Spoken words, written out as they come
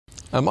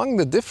Among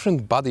the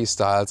different body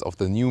styles of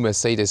the new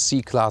Mercedes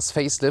C-Class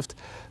facelift,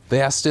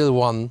 there's still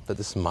one that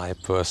is my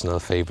personal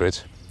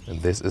favorite, and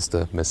this is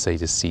the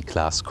Mercedes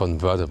C-Class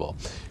Convertible.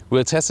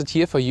 We'll test it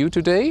here for you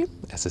today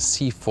as a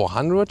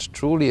C400,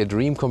 truly a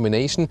dream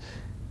combination.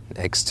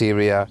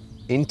 Exterior,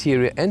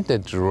 interior and the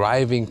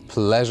driving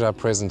pleasure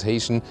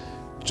presentation.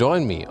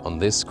 Join me on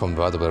this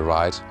convertible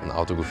ride on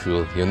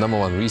Autogefühl, your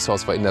 #1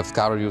 resource for in-depth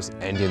car reviews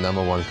and your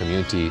 #1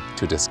 community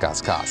to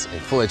discuss cars in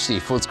full HD,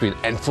 full screen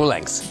and full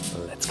length.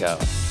 Let's go.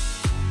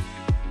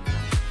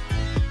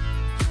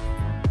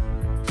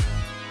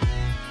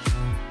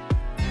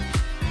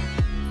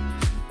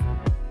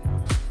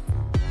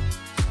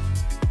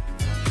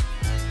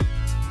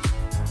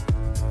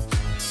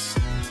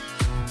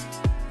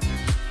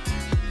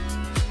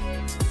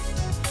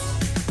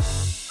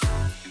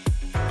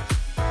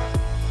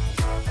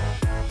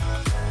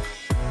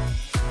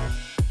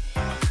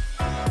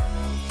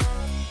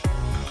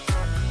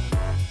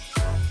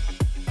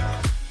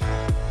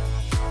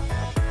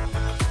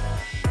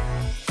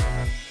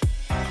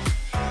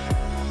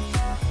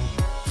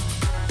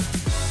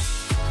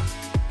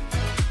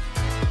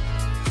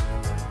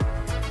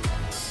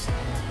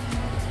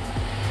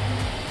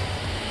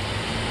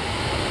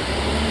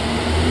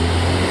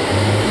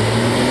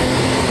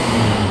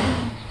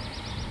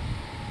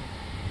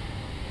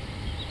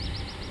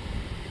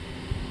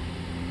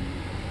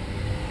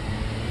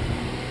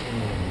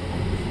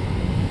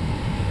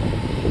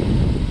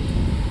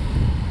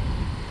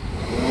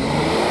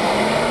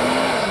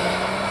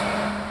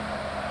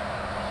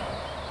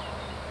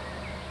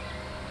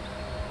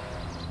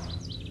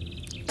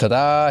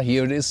 Ta-da!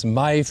 Here it is,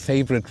 my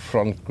favorite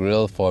front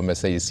grille for a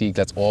Mercedes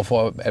C-Class or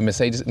for a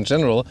Mercedes in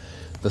general,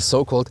 the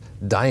so-called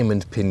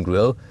diamond pin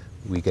grille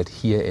we get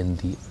here in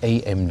the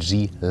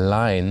AMG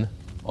line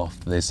of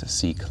this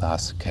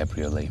C-Class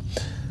Cabriolet.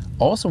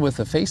 Also with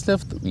the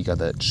facelift, we got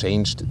a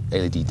changed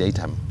LED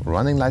daytime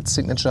running light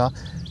signature.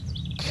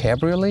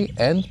 Cabriolet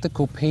and the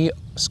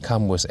coupes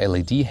come with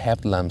LED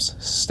headlamps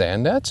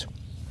standard.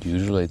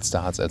 Usually it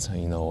starts at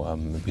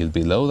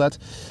below that.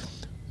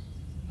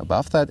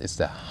 Above that is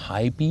the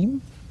high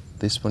beam.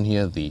 This one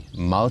here, the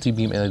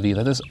multi-beam LED,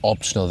 that is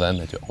optional then,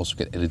 that you also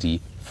get LED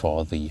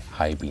for the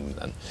high beam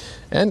then.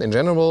 And in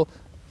general,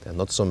 there are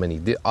not so many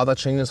other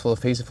changes for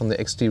the facelift from the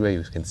exterior.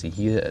 You can see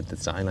here at the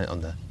design line on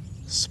the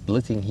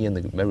splitting here in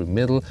the very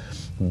middle.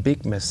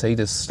 Big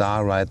Mercedes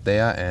star right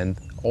there, and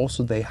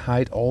also they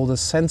hide all the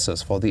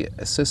sensors for the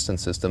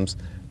assistance systems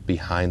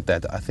behind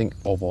that. I think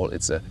overall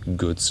it's a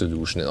good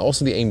solution. And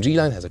also the AMG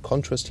line has a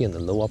contrast here in the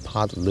lower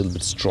part, a little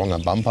bit stronger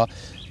bumper.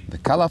 The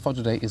color for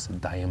today is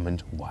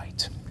diamond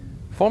white.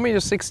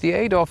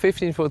 4.68 m or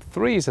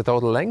 15'3" is the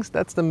total length.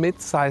 That's the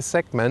mid-size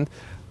segment.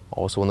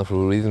 Also one of the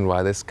reasons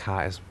why this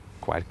car is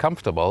quite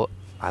comfortable,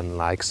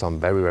 unlike some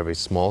very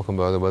small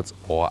convertibles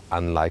or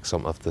unlike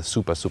some of the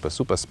super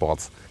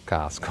sports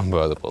cars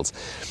convertibles.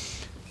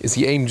 Is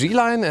the AMG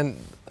line, and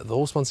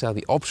those ones are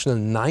the optional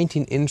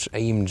 19-inch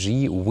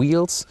AMG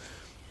wheels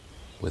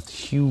with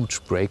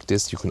huge brake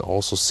discs. You can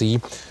also see.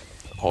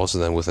 Also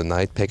then with a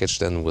night package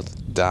then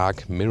with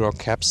dark mirror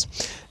caps,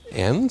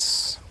 and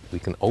we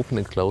can open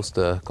and close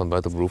the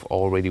convertible roof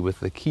already with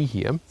the key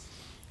here.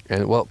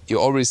 And well, you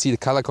already see the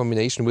color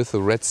combination with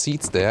the red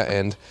seats there,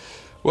 and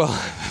well,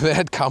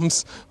 that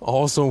comes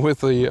also with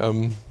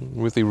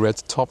the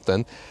red top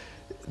then.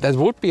 That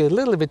would be a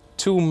little bit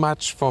too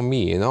much for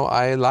me, you know.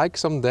 I like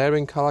some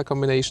daring color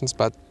combinations,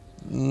 but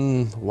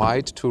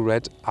white to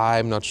red,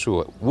 I'm not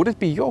sure. Would it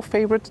be your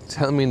favorite?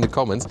 Tell me in the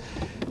comments.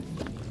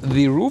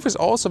 The roof is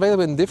also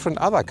available in different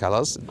other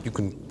colors. You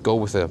can go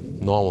with a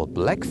normal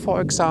black,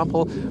 for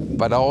example,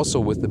 but also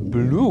with the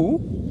blue.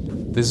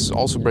 This is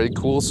also very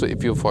cool. So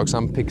if you, for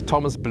example, pick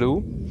Thomas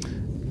Blue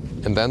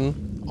and then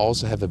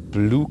also have a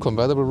blue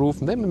convertible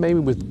roof, and then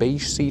maybe with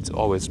beige seats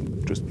or with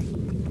just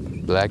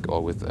black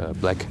or with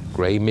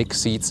black-gray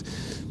mix seats,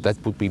 that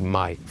would be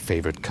my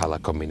favorite color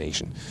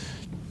combination.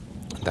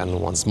 And then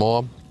once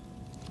more,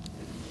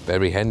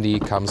 very handy,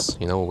 comes,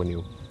 you know, when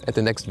you at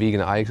the next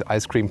vegan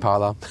ice cream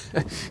parlor,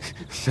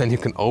 then you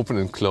can open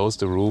and close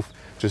the roof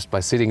just by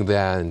sitting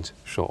there and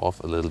show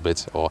off a little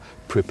bit or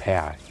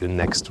prepare your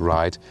next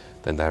ride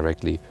then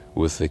directly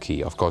with the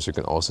key. Of course, you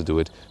can also do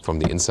it from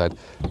the inside,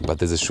 but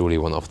this is surely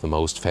one of the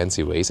most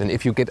fancy ways. And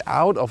if you get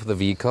out of the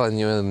vehicle and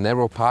you're in a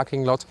narrow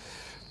parking lot,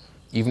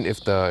 even if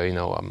the,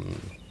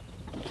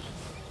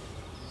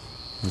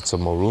 need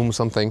some more room or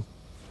something,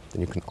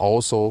 then you can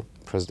also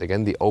press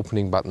again the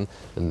opening button,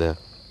 and the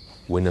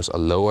windows are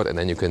lowered, and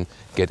then you can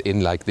get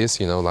in like this,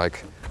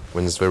 like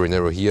when it's very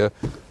narrow here,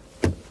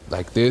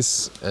 like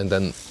this, and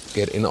then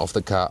get in out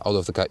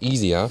of the car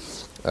easier.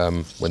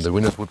 When the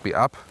windows would be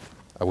up,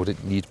 I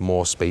would need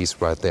more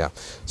space right there.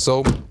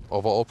 So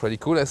overall pretty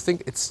cool. I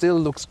think it still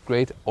looks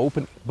great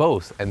open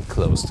both and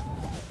closed.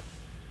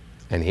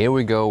 And here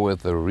we go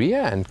with the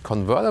rear, and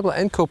convertible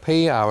and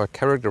coupe are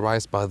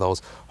characterized by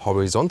those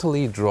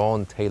horizontally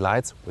drawn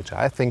taillights, which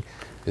I think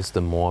is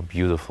the more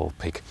beautiful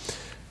pick.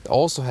 It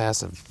also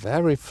has a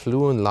very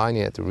fluent line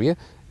here at the rear,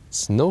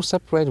 It's no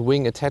separate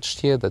wing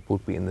attached here. That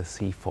would be in the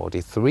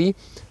C43. I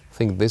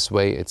think this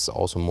way it's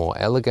also more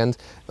elegant.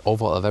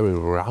 Overall, a very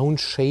round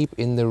shape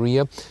in the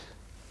rear.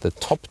 The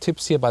top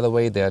tips here, by the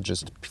way, they're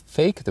just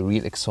fake. The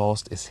real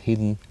exhaust is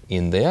hidden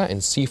in there. And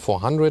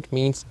C400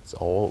 means it's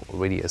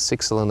already a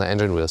 6-cylinder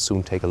engine. We'll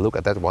soon take a look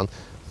at that one.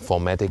 For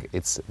Matic,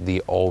 it's the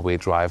all-wheel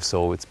drive,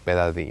 so it's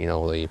better.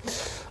 You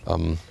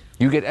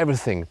get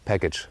everything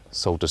package,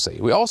 so to say.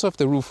 We also have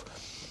the roof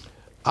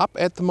up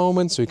at the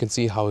moment, so you can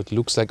see how it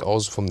looks like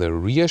also from the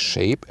rear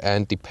shape,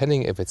 and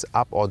depending if it's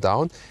up or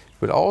down, it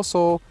will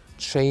also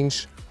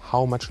change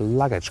how much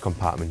luggage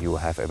compartment you will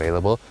have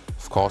available.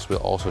 Of course, we'll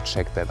also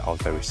check that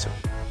out very soon.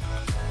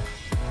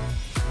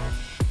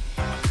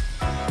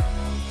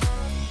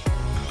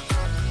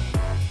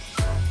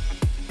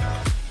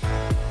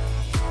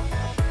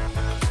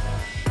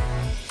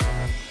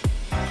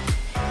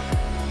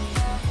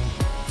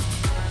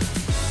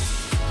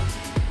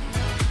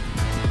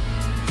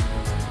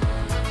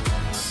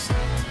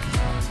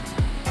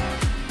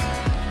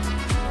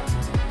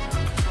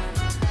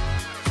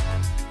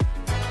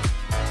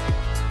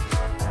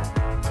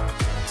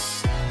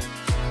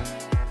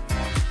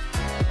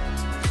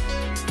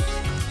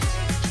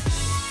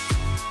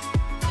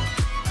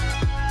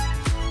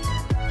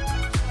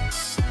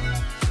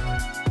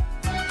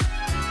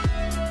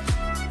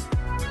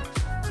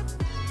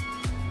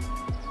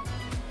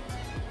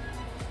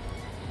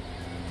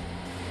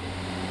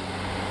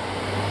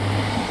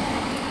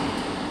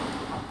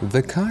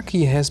 The car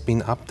key has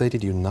been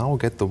updated. You now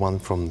get the one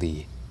from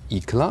the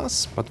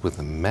E-Class, but with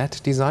a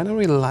matte design. I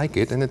really like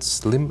it, and it's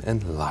slim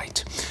and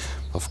light.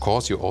 Of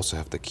course, you also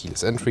have the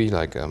keyless entry,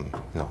 like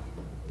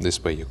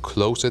this way you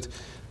close it,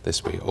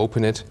 this way you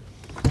open it.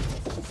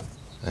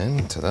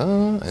 And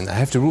ta-da! And I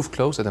have the roof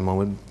closed at the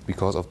moment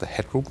because of the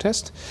headroom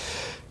test.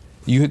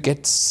 You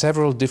get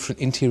several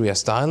different interior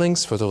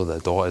stylings. First of all, the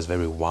door is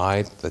very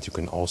wide, that you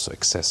can also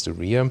access the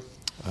rear.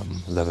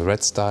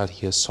 Leatherette style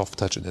here, soft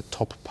touch at the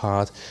top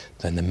part.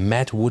 Then the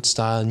matte wood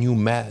style,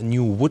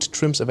 new wood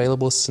trims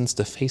available since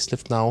the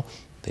facelift now.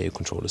 There you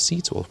control the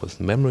seats, or with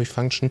memory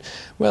function.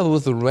 Well,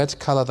 with the red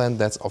color then,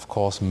 that's of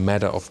course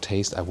matter of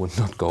taste. I would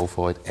not go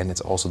for it. And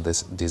it's also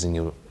this Disney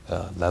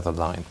leather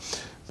line.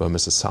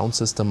 Vermeer's sound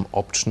system,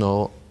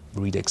 optional,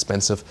 really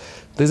expensive.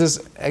 This is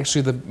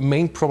actually the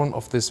main problem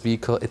of this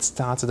vehicle. It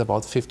starts at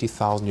about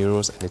 50,000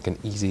 euros and it can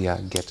easily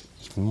get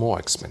even more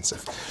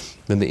expensive.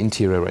 Then the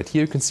interior right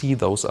here, you can see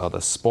those are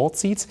the sport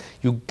seats.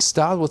 You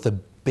start with the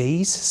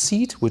base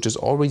seat, which is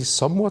already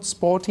somewhat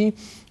sporty,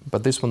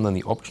 but this one then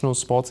the optional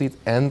sport seat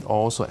and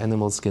also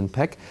animal skin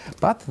pack.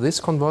 But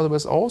this convertible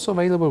is also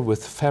available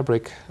with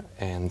fabric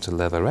and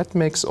leatherette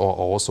mix, or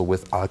also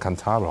with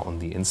Alcantara on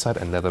the inside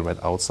and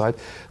leatherette outside.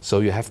 So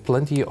you have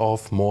plenty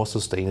of more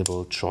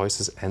sustainable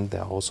choices, and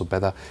they're also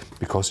better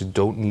because you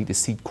don't need a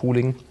seat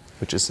cooling,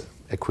 which is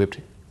equipped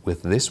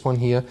with this one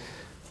here.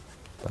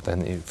 But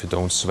then if you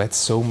don't sweat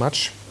so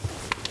much,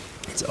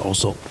 it's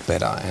also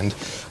better. And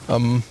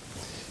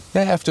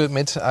yeah, I have to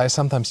admit, I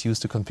sometimes use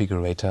the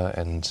configurator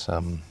and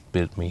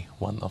build me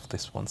one of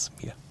these ones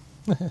here.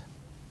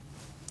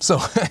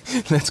 So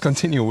let's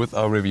continue with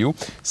our review.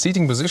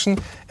 Seating position,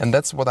 and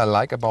that's what I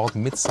like about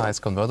mid-size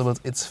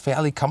convertibles. It's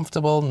fairly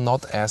comfortable,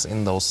 not as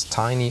in those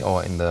tiny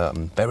or in the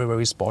very,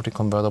 very sporty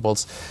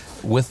convertibles.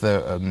 With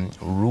the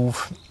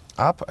roof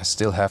up, I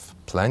still have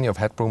plenty of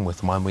headroom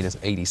with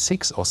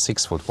 1.86 m or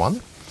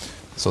 6'1".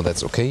 So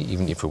that's okay,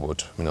 even if you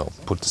would,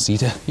 put the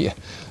seat here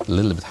a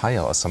little bit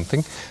higher or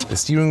something. The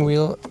steering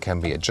wheel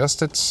can be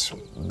adjusted.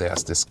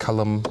 There's this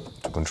column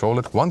to control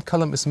it. One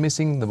column is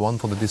missing, the one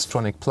for the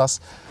Distronic Plus.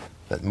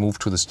 That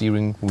moved to the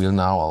steering wheel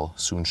now. I'll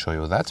soon show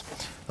you that.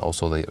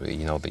 Also, the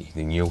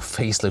new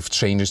facelift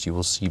changes you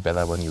will see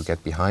better when you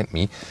get behind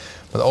me.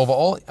 But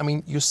overall, I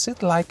mean, you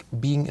sit like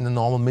being in a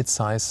normal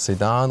mid-size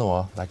sedan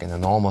or like in a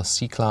normal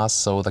C-Class.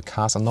 So the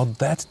cars are not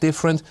that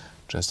different.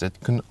 Just that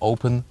you can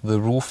open the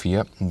roof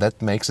here. And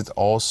that makes it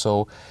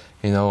also,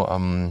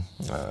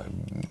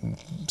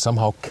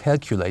 somehow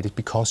calculated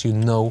because you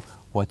know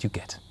what you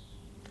get.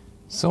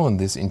 So in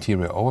this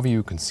interior overview,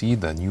 you can see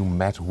the new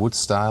matte wood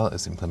style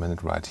is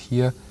implemented right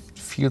here. It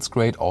feels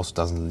great, also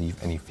doesn't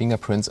leave any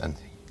fingerprints, and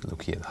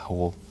look here, the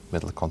whole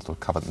middle console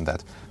covered in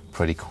that,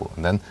 pretty cool.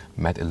 And then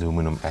matte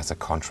aluminum as a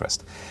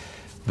contrast.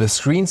 The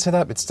screen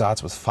setup, it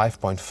starts with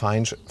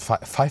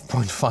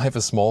 5.5,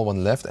 a small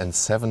one left, and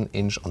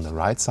 7-inch on the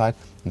right side.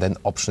 And then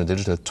optional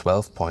digital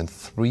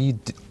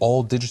 12.3,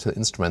 all digital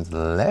instrument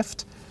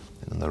left.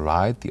 And on the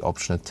right, the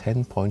optional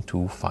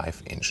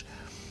 10.25-inch.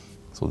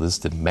 So this is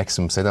the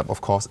maximum setup,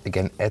 of course.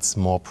 Again, adds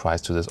more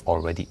price to this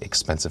already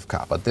expensive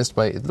car. But this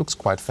way, it looks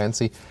quite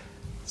fancy.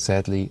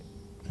 Sadly,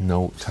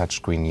 no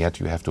touchscreen yet.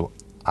 You have to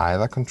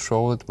either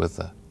control it with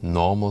the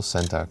normal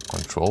center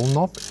control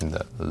knob in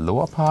the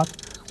lower part,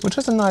 which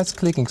has a nice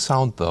clicking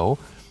sound though,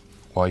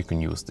 or you can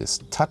use this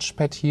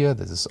touchpad here.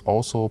 This is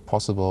also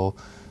possible.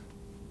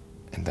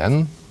 And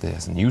then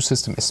there's a new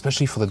system,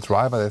 especially for the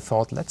driver. They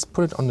thought, let's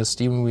put it on the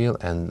steering wheel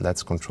and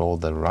let's control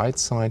the right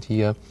side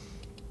here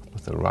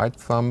with the right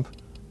thumb.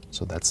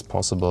 So that's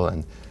possible.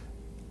 And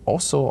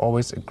Also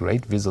always a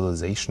great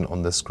visualization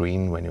on the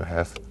screen when you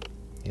have,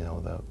 you know,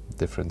 the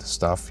different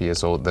stuff here.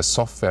 So the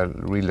software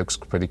really looks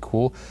pretty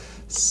cool.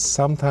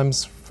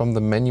 Sometimes from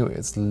the menu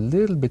it's a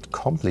little bit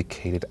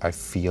complicated, I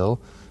feel,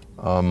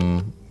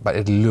 but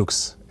it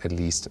looks at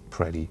least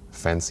pretty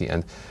fancy.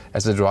 And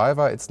as a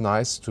driver, it's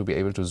nice to be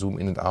able to zoom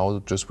in and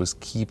out just with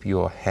keep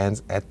your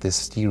hands at the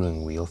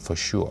steering wheel for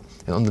sure.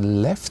 And on the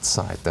left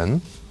side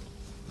then,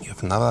 you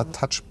have another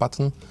touch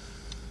button.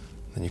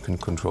 Then you can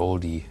control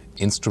the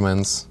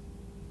instruments.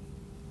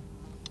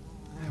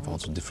 You have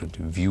also different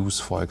views,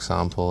 for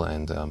example,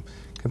 and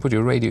you can put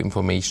your radio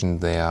information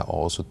there,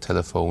 also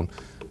telephone.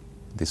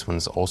 This one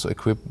is also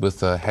equipped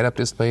with a head-up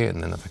display,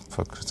 and then,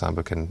 for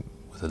example, can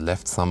with the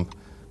left thumb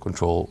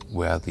control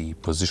where the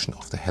position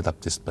of the head-up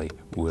display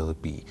will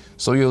be.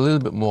 So you're a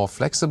little bit more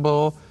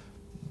flexible,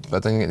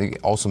 but then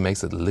it also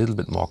makes it a little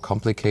bit more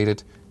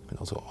complicated. You can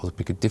also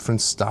pick a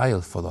different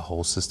style for the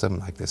whole system,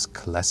 like this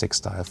classic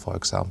style, for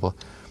example,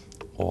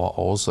 or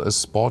also a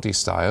sporty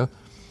style.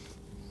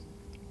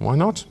 Why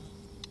not?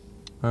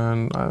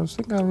 And I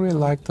think I really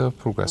like the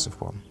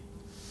progressive one.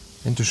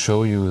 And to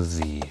show you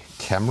the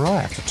camera,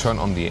 I have to turn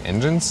on the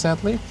engine,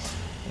 sadly.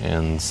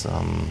 And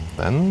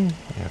then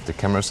you have the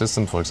camera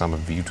system, for example,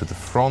 view to the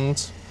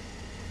front,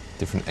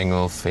 different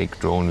angle, fake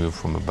drone view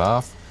from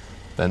above.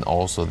 Then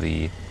also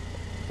the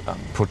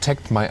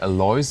protect my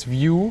alloys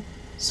view.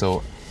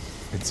 So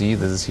you can see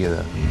this is here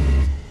the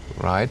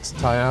right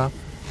tire,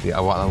 the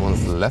other one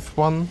is the left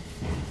one.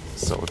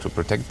 So to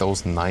protect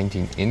those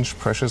 19-inch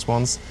precious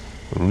ones,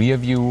 rear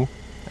view,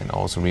 and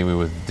also rear view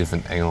with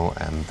different angle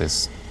and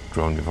this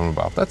drone view from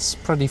above. That's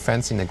pretty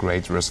fancy and a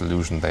great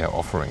resolution they are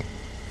offering.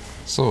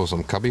 So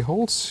some cubby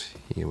holes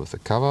here with the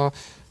cover,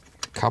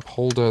 cup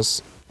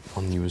holders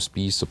on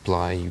USB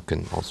supply. You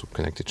can also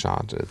connect the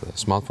the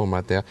smartphone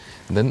right there.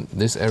 And then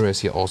this area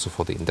is here also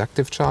for the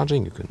inductive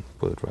charging. You can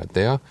put it right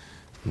there,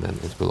 and then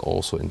it will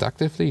also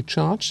inductively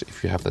charge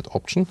if you have that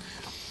option.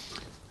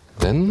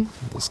 Then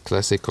this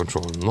classic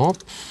control knob,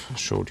 I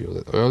showed you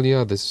that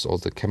earlier. This is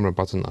also the camera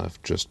button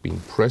I've just been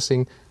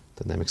pressing.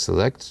 Dynamic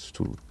select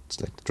to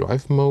select the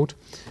drive mode,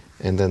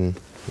 and then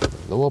the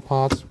lower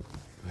part.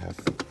 Have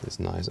this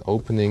nice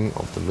opening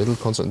of the middle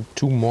console,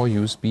 2 more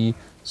USB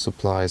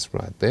supplies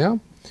right there.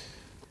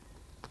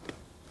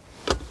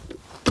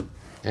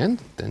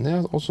 And then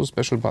there's also a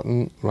special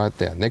button right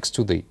there next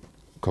to the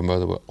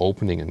convertible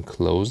opening and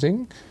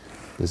closing.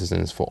 This is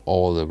then for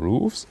all the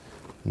roofs.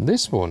 And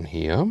this one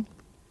here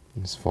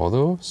is for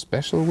the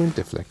special wind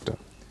deflector.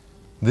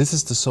 This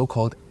is the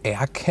so-called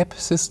air cap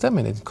system,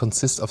 and it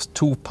consists of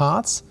 2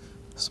 parts.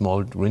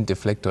 Small wind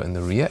deflector in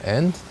the rear,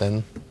 and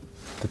then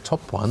the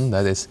top one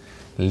that is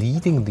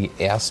leading the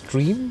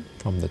airstream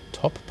from the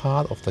top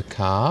part of the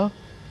car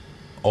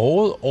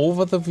all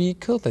over the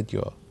vehicle, that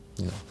you're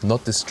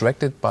not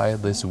distracted by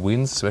this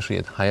wind, especially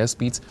at higher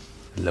speeds.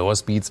 Lower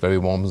speeds, very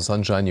warm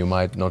sunshine, you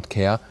might not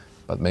care,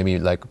 but maybe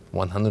like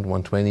 100,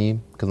 120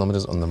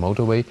 kilometers on the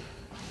motorway.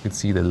 You can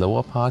see the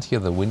lower part here,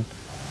 the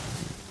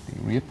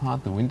rear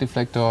part, the wind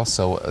deflector,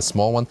 so a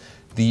small one.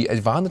 The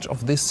advantage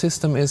of this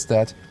system is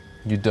that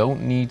you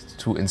don't need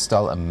to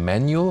install a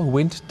manual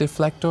wind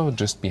deflector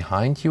just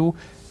behind you,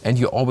 and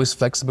you're always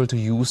flexible to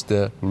use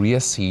the rear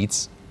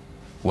seats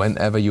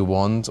whenever you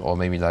want, or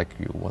maybe like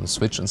you want to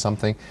switch on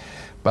something.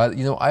 But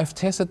you know, I've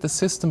tested the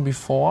system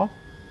before,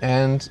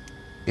 and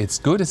it's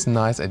good, it's a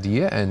nice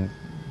idea and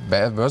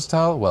very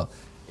versatile. Well,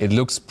 it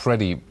looks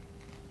pretty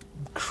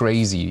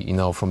crazy, you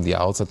know, from the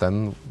outside,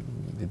 then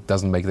it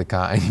doesn't make the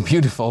car any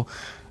beautiful.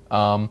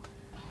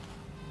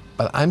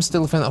 But I'm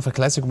still a fan of a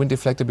classic wind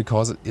deflector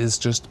because it is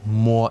just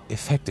more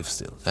effective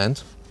still. And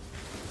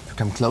if you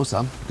come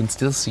closer, you can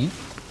still see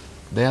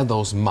there are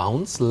those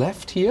mounts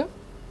left here.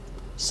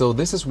 So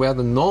this is where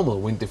the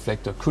normal wind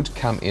deflector could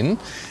come in.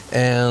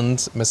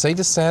 And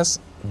Mercedes says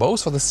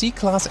both for the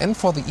C-Class and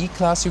for the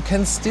E-Class, you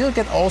can still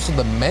get also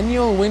the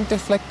manual wind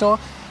deflector.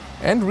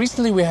 And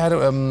recently we had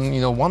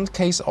one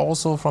case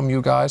also from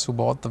you guys who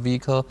bought the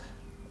vehicle.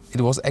 It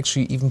was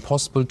actually even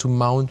possible to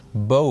mount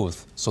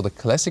both, so the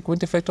classic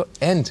wind deflector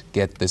and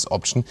get this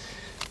option.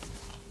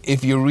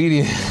 If you're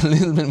really a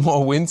little bit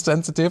more wind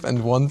sensitive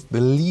and want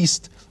the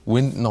least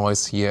wind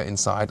noise here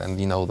inside and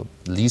the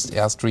least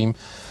airstream,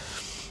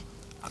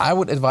 I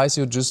would advise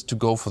you just to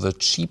go for the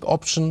cheap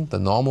option, the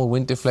normal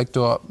wind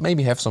deflector,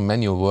 maybe have some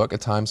manual work at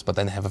times, but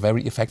then have a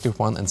very effective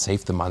one and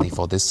save the money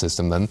for this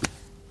system. Then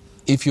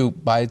if you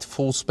buy it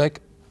full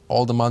spec,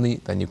 all the money,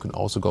 then you can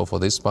also go for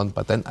this one.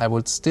 But then I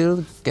would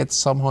still get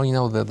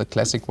somehow, the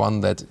classic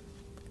one that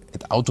at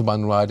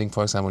Autobahn riding,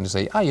 for example, when you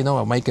say,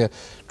 I'll make a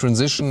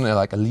transition,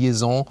 like a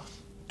liaison,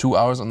 2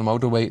 hours on the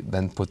motorway,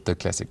 then put the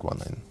classic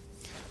one in.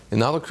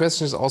 Another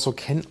question is also,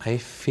 can I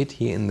fit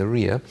here in the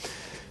rear?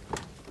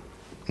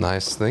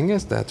 Nice thing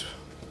is that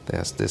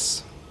there's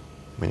this,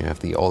 when you have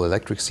the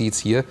all-electric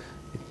seats here,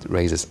 it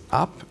raises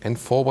up and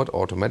forward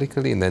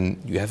automatically, and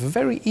then you have a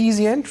very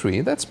easy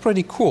entry. That's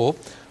pretty cool.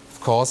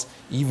 Of course,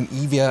 even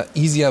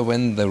easier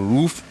when the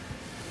roof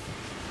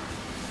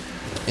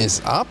is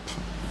up.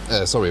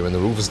 When the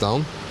roof is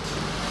down.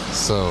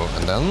 So,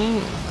 and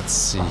then Let's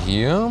see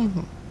here,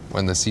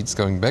 when the seat's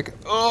going back.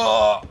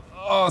 Oh,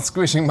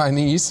 squishing my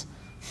knees.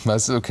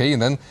 That's okay, and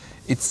then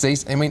it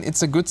stays, I mean,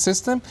 it's a good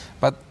system,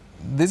 but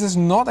this is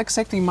not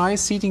exactly my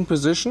seating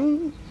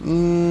position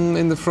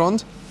in the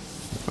front.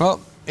 Well,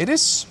 it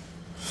is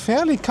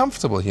fairly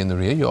comfortable here in the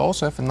rear. You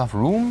also have enough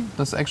room.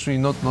 That's actually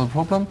not a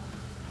problem.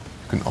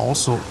 You can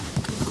also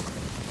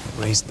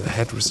raise the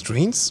head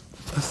restraints,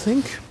 I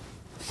think,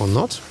 or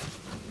not.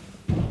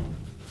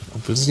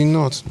 Obviously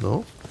not,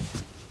 no.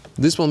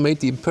 This one made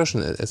the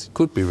impression as it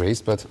could be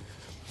raised, but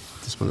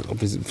this one is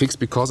obviously fixed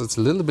because it's a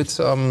little bit,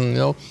 you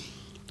know,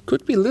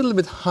 could be a little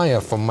bit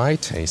higher for my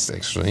taste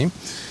actually.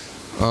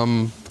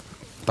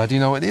 But you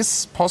know, it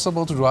is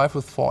possible to drive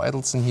with 4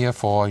 adults in here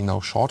for, you know,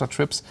 shorter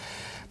trips.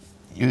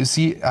 You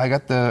see, I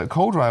got the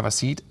co-driver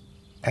seat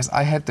as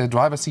I had the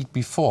driver seat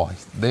before.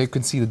 There you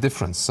can see the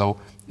difference. So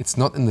it's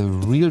not in the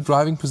real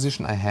driving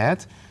position I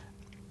had.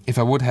 If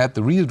I would have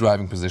the real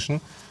driving position,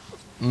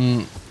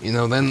 you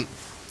know, then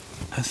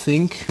I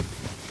think,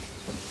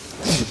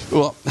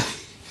 well,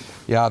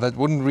 yeah, that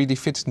wouldn't really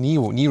fit knee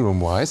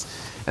room wise.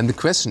 And the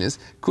question is,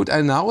 could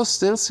I now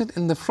still sit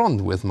in the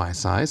front with my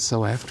size?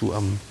 So I have to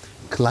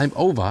climb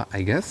over,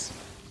 I guess.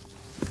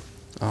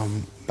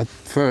 But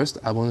first,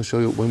 I want to show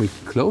you when we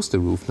close the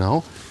roof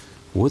now.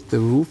 Would the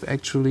roof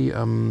actually,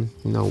 you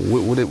know,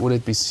 would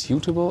it be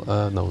suitable?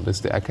 No, this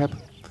is the air cap.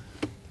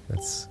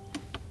 Let's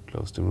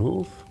close the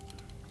roof.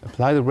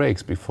 Apply the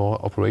brakes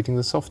before operating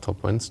the soft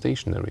top when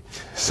stationary.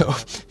 So,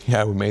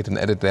 yeah, we made an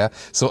edit there.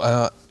 So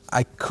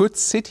I could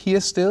sit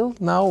here still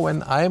now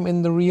when I'm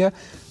in the rear,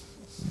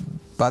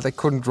 but I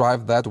couldn't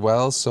drive that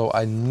well, so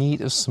I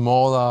need a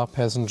smaller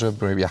passenger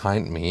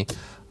behind me.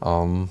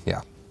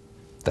 Yeah,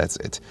 that's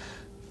it.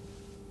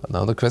 But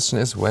now the question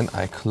is when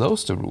I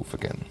close the roof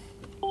again.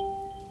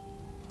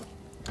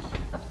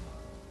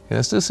 Can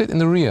I still sit in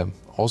the rear,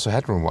 also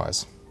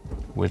headroom-wise?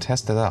 We'll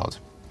test that out.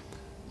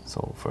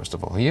 So first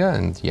of all here,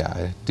 and yeah,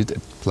 I did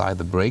apply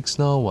the brakes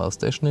now while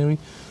stationary.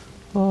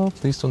 Oh,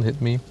 please don't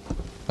hit me.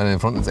 And in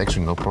front it's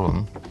actually no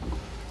problem.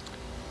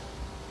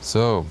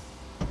 So,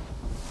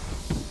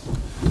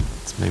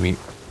 let's maybe,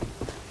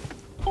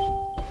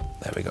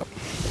 there we go.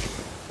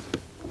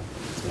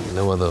 So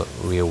lower the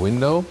rear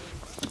window.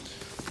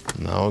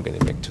 Now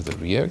getting back to the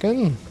rear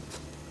again.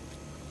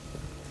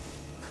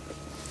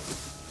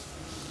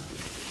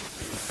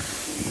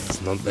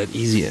 It's not that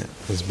easy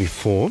as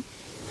before.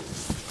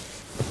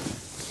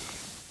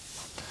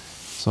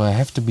 So I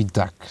have to be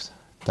ducked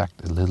a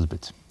little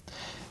bit.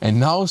 And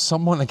now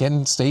someone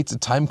again states a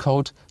time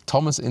code,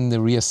 Thomas in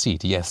the rear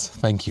seat. Yes,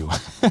 thank you.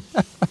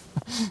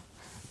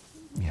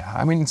 Yeah,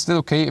 I mean, it's still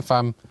okay if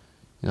I'm,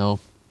 you know,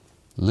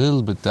 a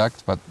little bit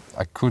ducked, but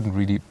I couldn't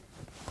really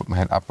put my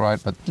head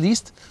upright. But at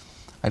least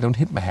I don't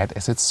hit my head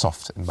as it's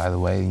soft. And by the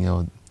way, you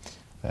know,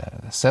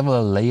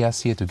 several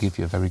layers here to give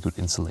you a very good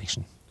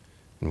insulation.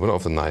 And one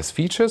of the nice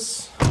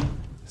features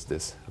is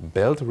this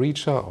belt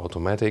reacher,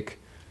 automatic.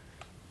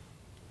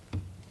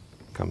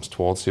 Comes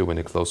towards you when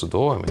you close the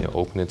door, and when you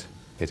open it,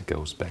 it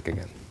goes back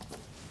again.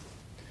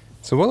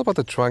 So what about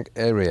the trunk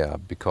area?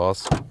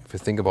 Because if you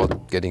think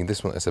about getting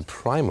this one as a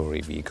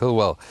primary vehicle,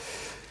 well,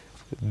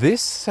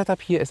 this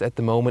setup here is at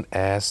the moment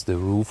as the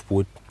roof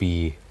would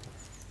be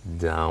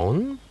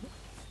down,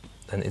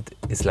 and it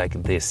is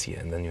like this here,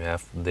 and then you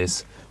have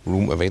this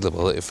room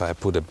available. If I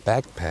put a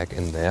backpack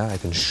in there, I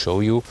can show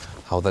you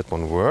how that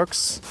one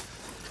works.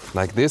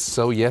 Like this.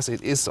 So yes,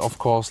 it is of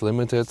course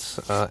limited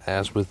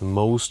as with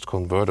most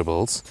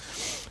convertibles,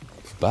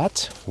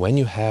 but when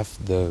you have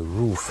the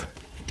roof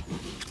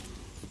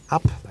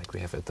up like we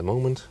have at the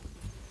moment,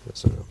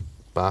 there's a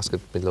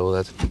basket below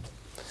that,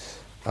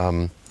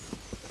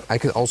 I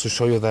can also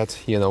show you that,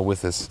 you know,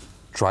 with this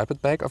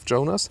tripod bag of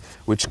Jonas,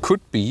 which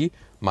could be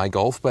my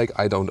golf bag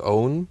I don't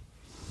own,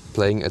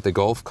 playing at the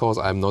golf course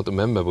I'm not a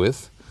member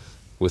with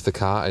the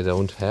car I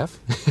don't have.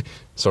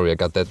 Sorry, I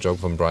got that joke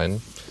from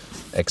Brian.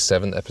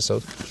 X7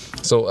 episode.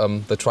 So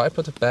the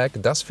tripod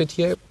bag does fit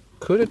here.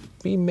 Could it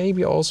be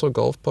maybe also a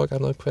golf bag?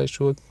 I'm not quite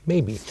sure.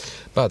 Maybe.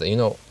 But you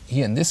know,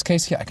 here in this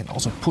case here, I can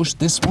also push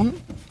this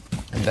one,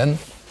 and then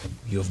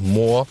you have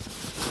more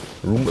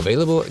room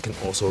available. I can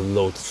also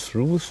load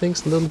through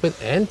things a little bit,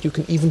 and you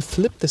can even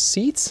flip the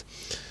seats.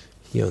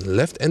 Here on the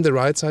left and the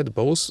right side,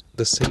 both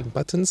the same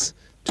buttons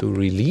to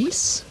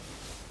release.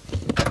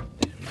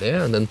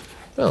 There, and then,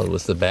 well,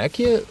 with the back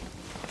here,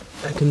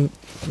 I can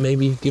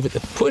maybe give it a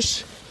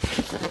push.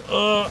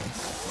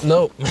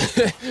 No,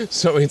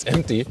 sorry, it's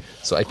empty,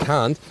 so I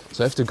can't.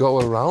 So I have to go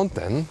around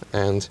then,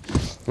 and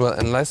well,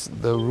 unless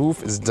the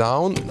roof is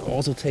down, it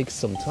also takes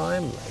some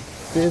time,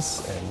 like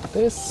this and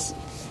this.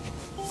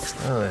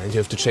 And you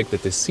have to check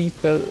that the seat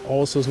belt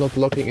also is not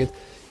blocking it,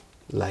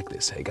 like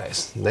this. Hey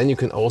guys, and then you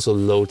can also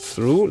load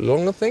through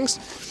longer things.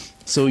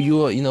 So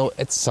you are, you know,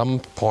 at some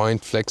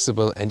point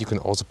flexible, and you can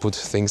also put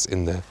things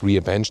in the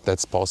rear bench.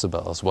 That's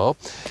possible as well.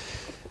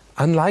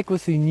 Unlike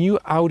with the new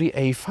Audi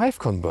A5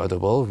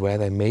 convertible, where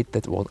they made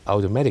that one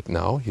automatic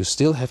now, you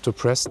still have to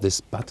press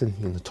this button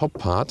in the top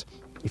part.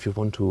 If you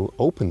want to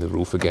open the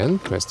roof again,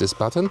 press this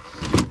button,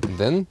 and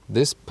then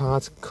this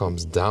part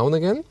comes down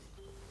again.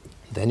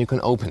 Then you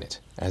can open it.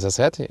 As I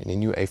said, in the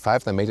new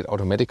A5 they made it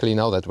automatically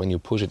now that when you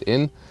push it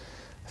in,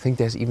 I think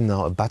there's even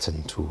now a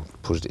button to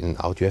push it in and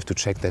out. You have to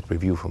check that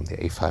review from the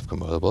A5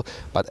 convertible.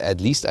 But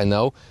at least I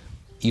know,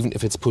 even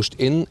if it's pushed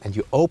in and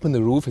you open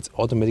the roof, it's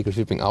automatically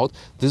flipping out.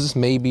 This is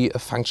maybe a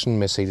function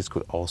Mercedes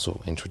could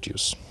also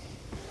introduce.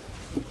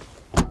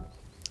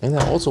 And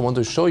I also want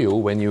to show you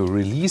when you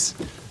release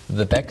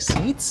the back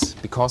seats,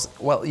 because,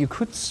 well, you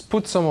could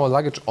put some more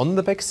luggage on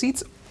the back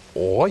seats,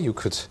 or you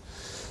could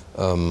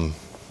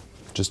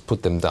just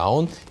put them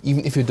down.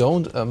 Even if you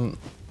don't,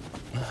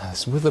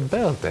 it's with a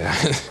belt there.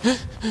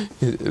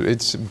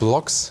 it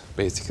blocks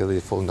basically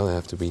the phone. Don't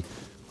have to be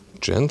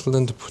gentle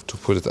then to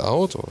put it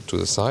out or to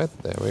the side.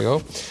 There we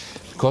go.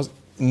 Because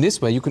in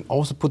this way you can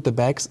also put the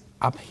bags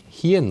up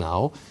here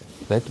now.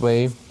 That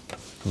way,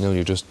 you know,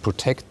 you just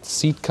protect the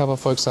seat cover,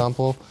 for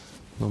example,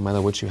 no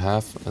matter what you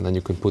have, and then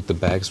you can put the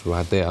bags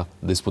right there.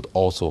 This would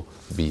also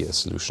be a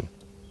solution.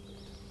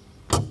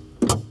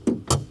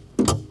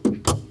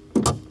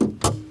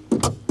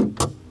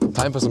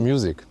 Time for some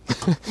music.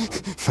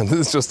 And this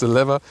is just a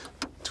lever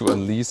to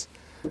unleash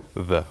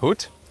the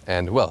hood.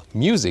 And well,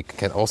 music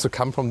can also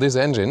come from this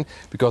engine,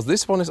 because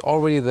this one is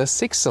already the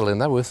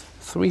 6-cylinder with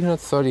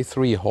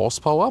 333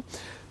 horsepower.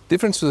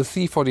 Difference to the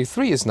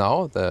C43 is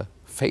now the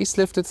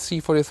facelifted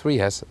C43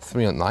 has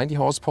 390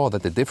 horsepower,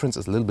 that the difference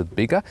is a little bit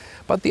bigger,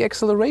 but the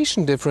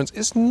acceleration difference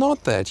is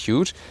not that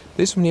huge.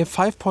 This one here,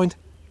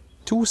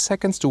 5.2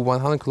 seconds to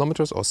 100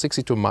 kilometers or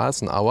 62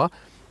 miles an hour.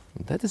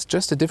 That is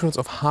just a difference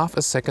of half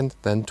a second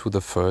than to the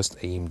first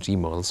AMG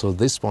model. So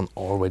this one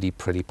already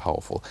pretty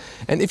powerful.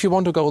 And if you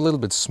want to go a little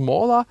bit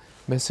smaller,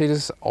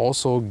 Mercedes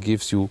also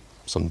gives you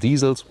some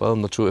diesels. Well,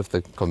 I'm not sure if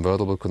the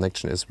convertible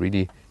connection is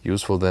really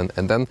useful then.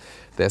 And then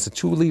there's a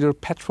 2-liter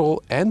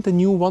petrol and the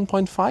new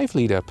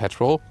 1.5-liter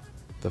petrol.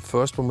 The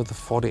first one with the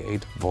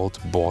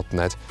 48-volt board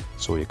net.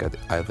 So you get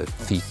either the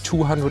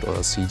C200 or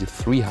the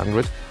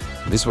C300.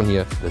 This one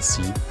here, the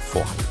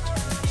C400.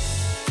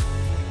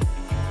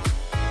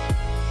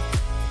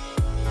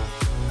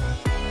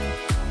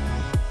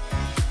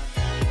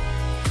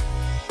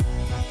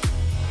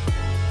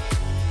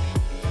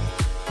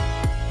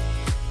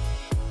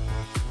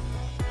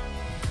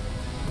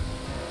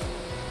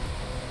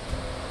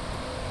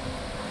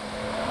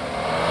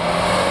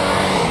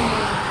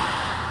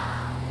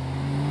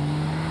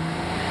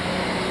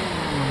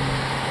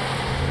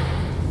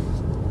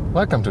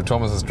 Welcome to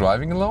Thomas's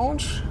driving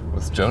lounge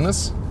with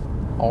Jonas,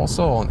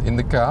 also in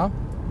the car.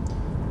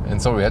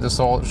 And sorry, we had a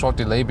short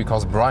delay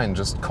because Brian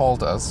just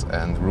called us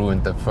and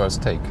ruined the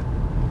first take.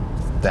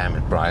 Damn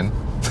it, Brian.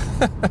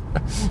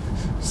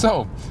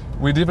 So,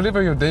 we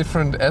deliver you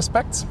different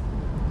aspects.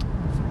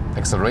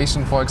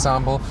 Acceleration, for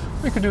example.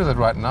 We could do that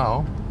right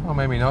now, or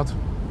maybe not.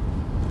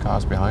 The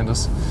car's behind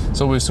us.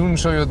 So we'll soon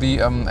show you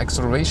the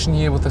acceleration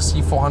here with the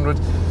C400.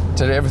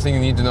 Tell you everything you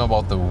need to know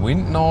about the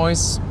wind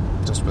noise,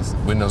 just with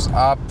windows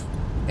up,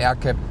 air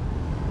cap,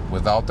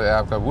 without the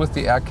air cap, with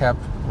the air cap,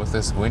 with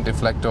this wind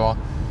deflector,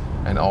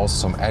 and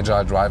also some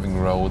agile driving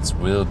roads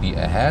will be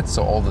ahead,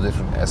 so all the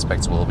different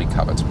aspects will be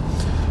covered.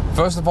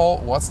 First of all,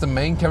 what's the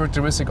main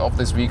characteristic of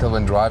this vehicle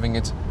when driving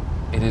it?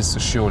 It is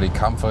surely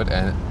comfort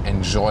and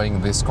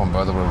enjoying this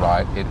convertible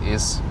ride. It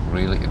is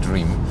really a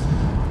dream.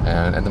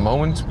 And at the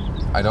moment,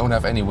 I don't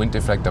have any wind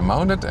deflector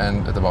mounted,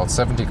 and at about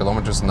 70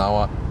 kilometers an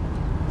hour,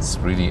 it's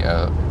really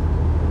a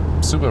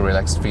super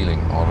relaxed feeling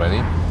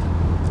already.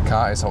 The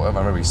car is,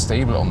 however, very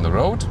stable on the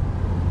road,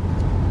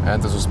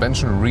 and the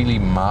suspension really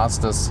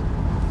masters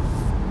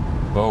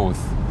both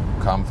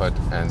comfort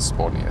and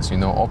sportiness. You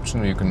know,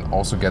 optionally you can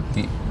also get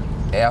the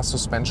air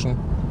suspension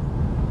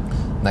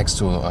next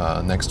to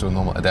a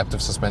normal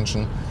adaptive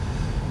suspension.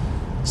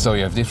 So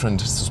you have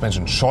different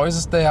suspension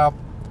choices there.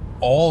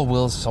 All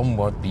will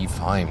somewhat be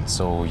fine.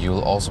 So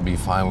you'll also be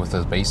fine with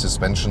the base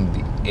suspension.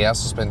 The air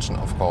suspension,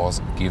 of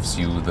course, gives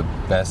you the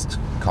best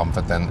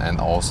comfort and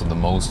also the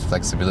most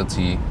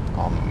flexibility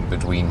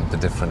between the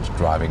different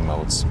driving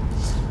modes.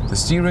 The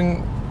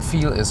steering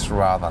feel is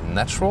rather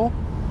natural.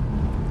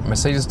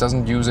 Mercedes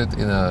doesn't use it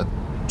in a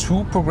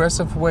too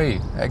progressive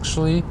way,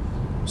 actually.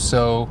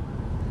 So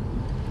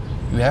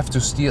you have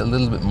to steer a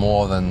little bit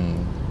more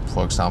than,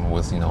 for example,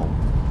 with, you know,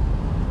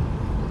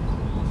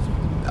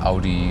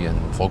 Audi and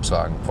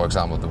Volkswagen, for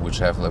example, which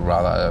have a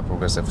rather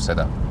progressive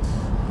setup.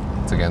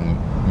 It's again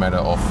a matter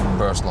of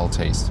personal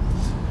taste.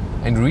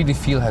 And really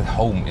feel at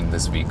home in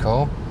this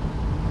vehicle.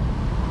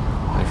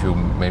 If you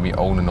maybe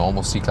own a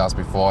normal C-Class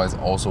before, it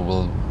also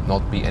will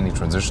not be any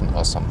transition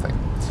or something.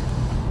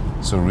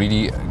 So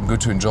really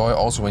good to enjoy.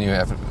 Also when you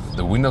have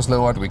the windows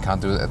lowered, we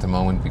can't do it at the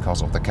moment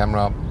because of the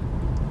camera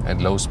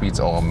at low speeds,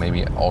 or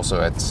maybe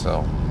also at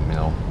you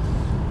know,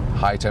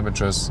 high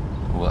temperatures.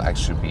 Will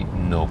actually be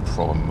no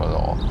problem at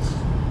all.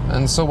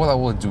 And so what I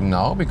will do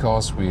now,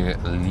 because we're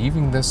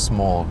leaving this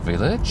small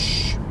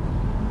village,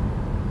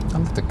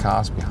 I'll let the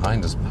cars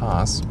behind us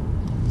pass,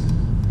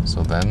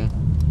 so then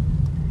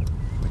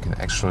we can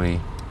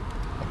actually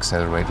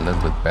accelerate a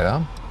little bit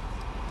better.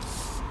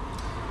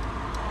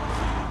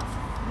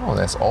 Oh,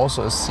 there's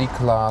also a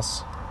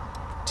C-Class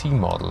T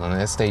model, and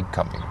there's Estate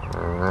coming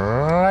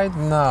right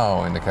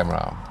now in the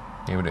camera.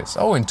 Here it is.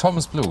 Oh, in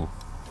Thomas Blue.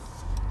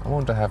 I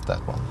want to have that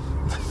one.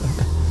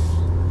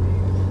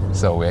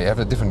 So we have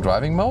the different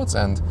driving modes,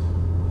 and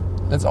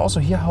let's also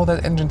hear how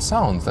that engine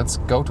sounds. Let's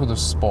go to the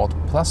Sport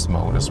Plus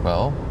mode as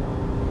well.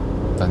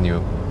 Then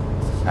you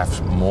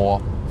have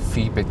more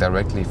feedback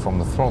directly from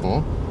the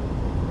throttle.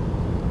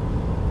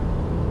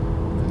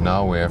 And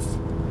now we have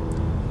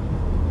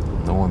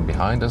no one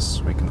behind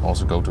us. We can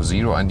also go to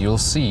 0, and you'll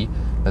see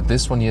that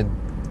this one here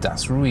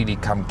does really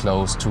come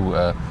close to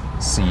a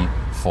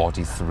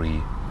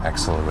C43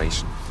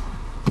 acceleration.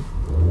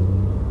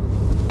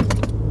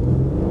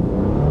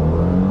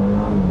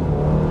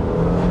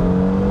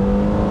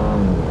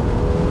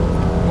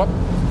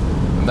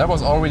 And that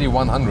was already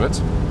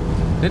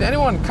 100. Did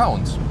anyone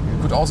count?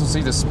 You could also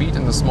see the speed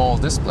in the small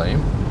display.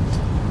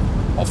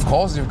 Of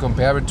course, if you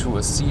compare it to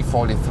a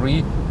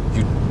C43,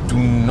 you do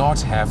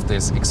not have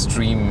this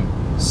extreme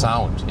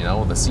sound. You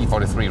know, the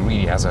C43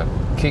 really has a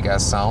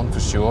kick-ass sound for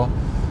sure.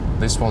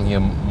 This one here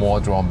more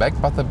drawn back,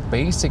 but the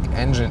basic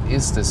engine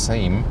is the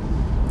same.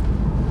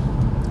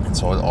 And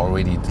so it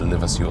already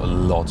delivers you a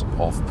lot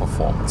of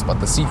performance. But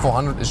the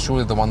C400 is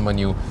surely the one when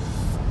you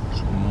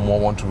more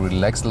want to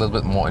relax a little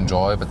bit, more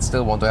enjoy, but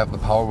still want to have the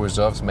power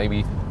reserves,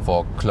 maybe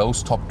for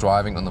close top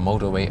driving on the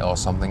motorway or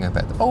something like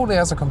that. Oh,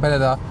 there's a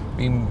competitor,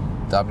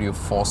 BMW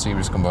 4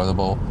 Series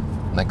convertible,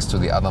 next to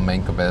the other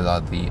main competitor,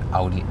 the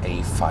Audi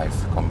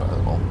A5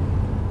 convertible.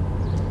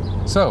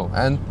 So,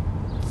 and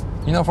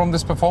you know, from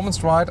this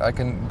performance ride, I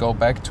can go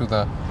back to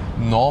the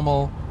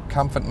normal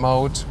comfort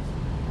mode.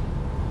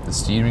 The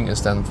steering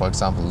is then, for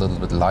example, a little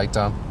bit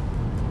lighter,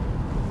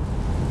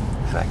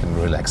 and I can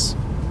relax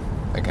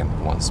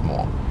again once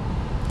more.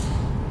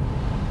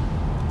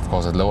 Of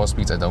course, at lower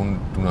speeds I do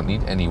not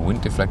need any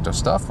wind deflector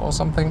stuff or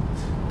something.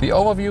 The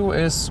overview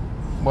is,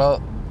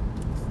 well,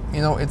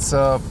 you know, it's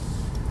a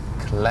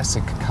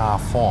classic car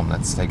form,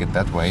 let's take it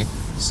that way.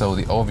 So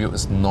the overview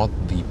is not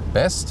the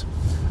best.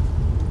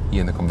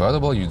 Here in the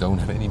convertible you don't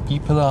have any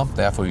B-pillar,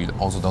 therefore you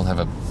also don't have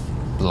a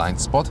blind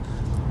spot.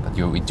 But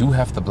we do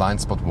have the blind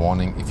spot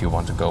warning if you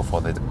want to go for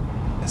the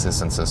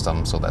assistance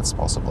system, so that's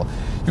possible.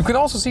 You can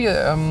also see,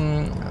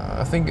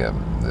 I think it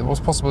was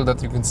possible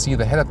that you can see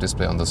the head-up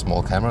display on the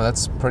small camera.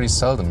 That's pretty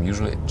seldom.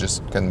 Usually it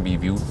just can be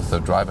viewed with the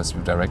driver's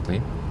view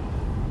directly.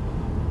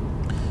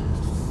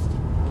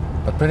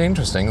 But pretty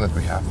interesting that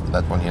we have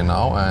that one here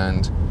now,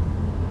 and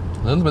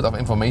a little bit of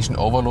information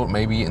overload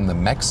maybe in the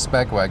max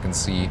spec, where I can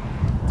see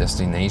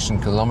destination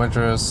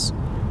kilometers,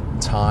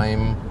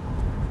 time,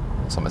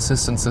 some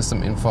assistance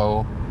system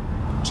info,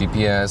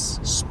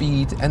 GPS,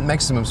 speed and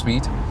maximum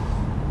speed.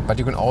 But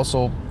you can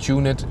also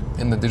tune it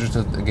in the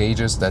digital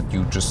gauges that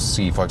you just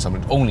see, for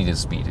example, only the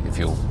speed if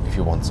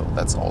you want so.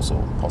 That's also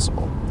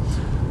possible.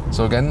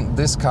 So again,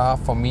 this car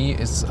for me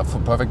is a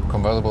perfect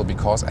convertible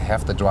because I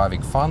have the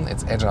driving fun,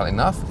 it's agile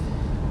enough,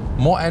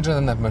 more agile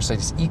than that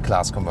Mercedes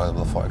E-Class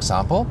convertible, for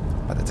example,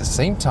 but at the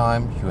same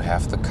time you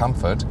have the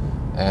comfort,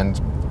 and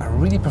I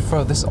really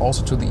prefer this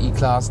also to the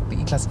E-Class. The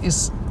E-Class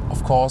is,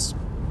 of course,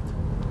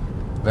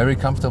 very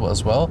comfortable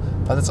as well,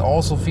 but it's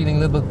also feeling a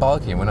little bit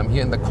bulky. When I'm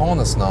here in the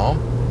corners now,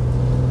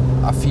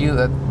 I feel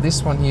that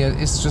this one here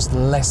is just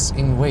less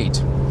in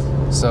weight.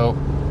 So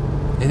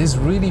it is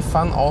really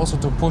fun also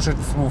to push it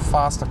through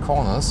faster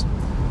corners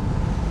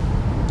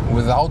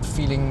without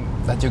feeling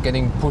that you're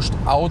getting pushed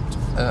out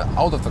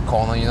of the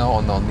corner, you know,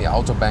 on the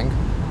autobank,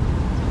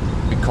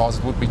 because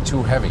it would be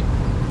too heavy.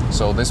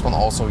 So this one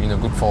also, you know,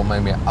 good for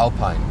maybe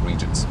alpine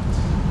regions.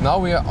 Now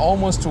we are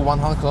almost to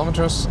 100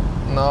 kilometers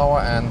an hour,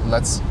 and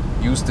let's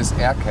use this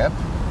air cap.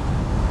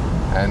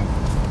 And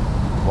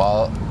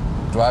while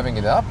driving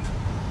it up,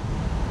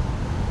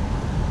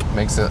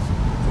 makes a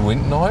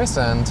wind noise,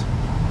 and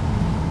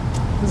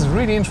this is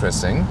really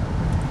interesting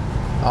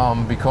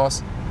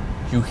because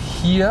you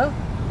hear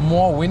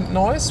more wind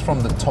noise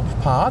from the top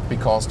part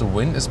because the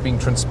wind is being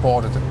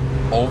transported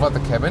over the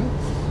cabin,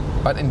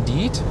 but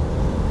indeed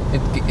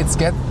it's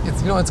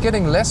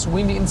getting less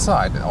windy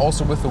inside, and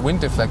also with the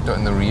wind deflector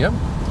in the rear.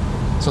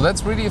 So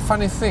that's really a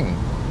funny thing.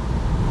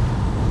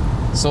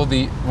 So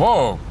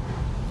whoa,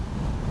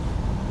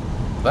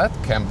 that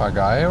camper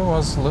guy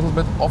was a little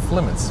bit off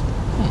limits.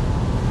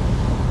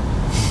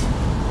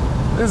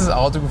 This is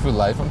Autogefühl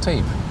live on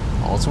tape,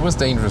 also with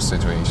dangerous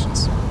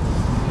situations.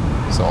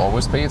 So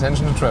always pay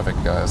attention to traffic,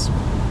 guys.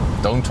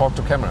 Don't talk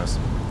to cameras.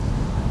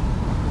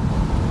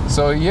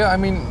 So yeah, I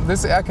mean,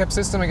 this air cap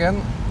system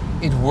again,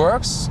 it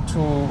works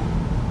to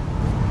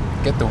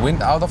get the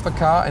wind out of the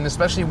car, and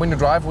especially when you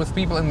drive with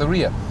people in the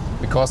rear.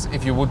 Because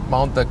if you would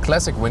mount the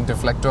classic wind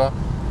deflector,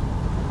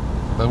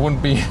 that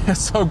wouldn't be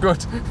so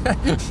good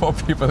for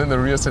people in the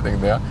rear sitting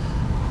there.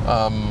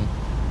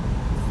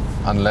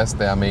 Unless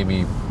they are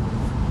maybe,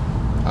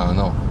 I don't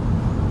know,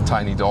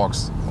 tiny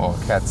dogs or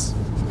cats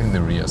in the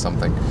rear or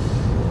something.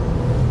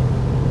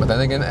 But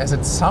then again, as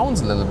it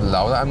sounds a little bit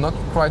louder, I'm not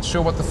quite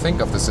sure what to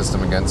think of the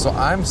system again. So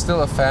I'm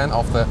still a fan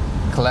of the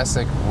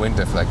classic wind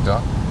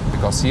deflector,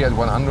 because here at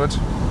 100,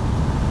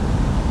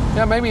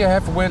 Yeah, maybe I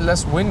have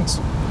less wind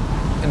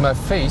in my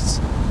face,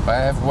 but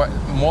I have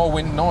more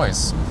wind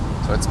noise.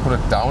 So let's put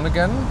it down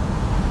again.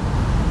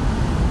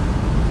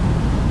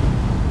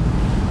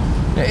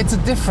 Yeah, it's a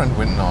different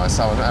wind noise,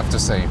 I would have to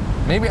say.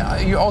 Maybe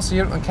you also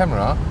hear it on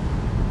camera.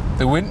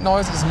 The wind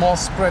noise is more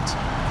spread.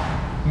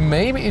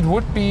 Maybe it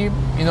would be,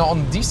 you know,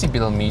 on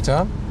decibel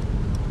meter,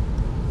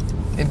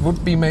 it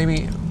would be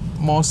maybe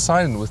more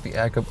silent with the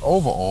air cap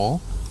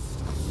overall.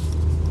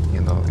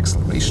 You know,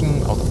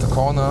 acceleration out of the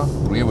corner,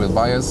 rear wheel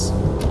bias.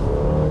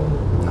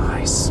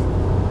 Nice.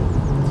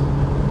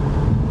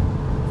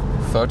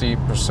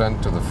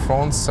 30% to the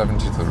front,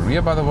 70 to the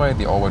rear, by the way,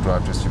 the all-wheel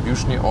drive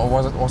distribution here, or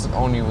was it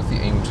only with the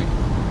AMG?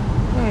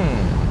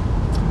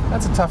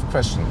 That's a tough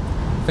question.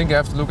 I think I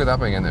have to look it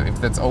up again. If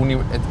that's only,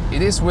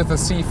 it is with the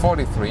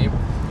C43.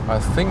 I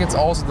think it's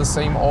also the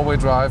same all-wheel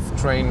drive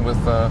train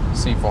with the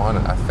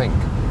C400, I think.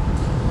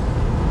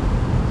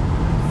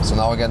 So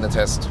now again the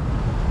test.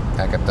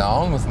 Air cap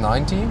down with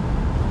 90.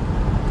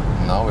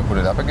 Now we put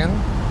it up again.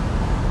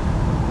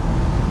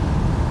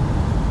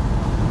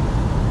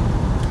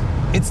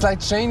 It's like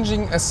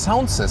changing a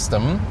sound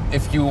system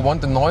if you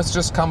want the noise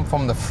just come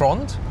from the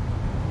front,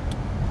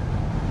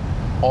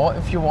 or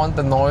if you want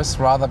the noise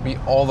rather be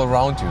all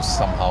around you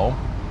somehow.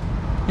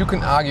 You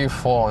can argue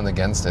for and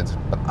against it,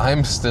 but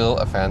I'm still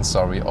a fan,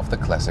 sorry, of the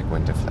classic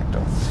wind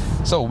deflector.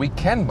 So we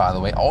can, by the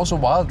way, also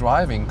while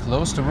driving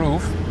close to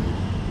roof,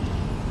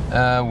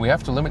 we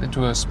have to limit it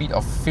to a speed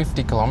of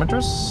 50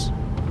 kilometers.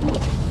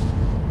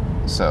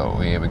 So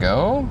here we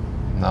go.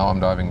 Now I'm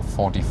driving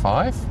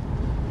 45.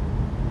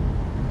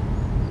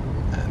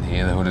 And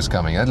here the hood is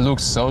coming. That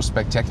looks so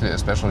spectacular,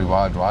 especially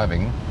while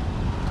driving.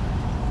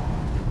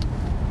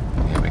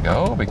 Here we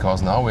go,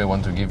 because now we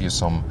want to give you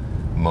some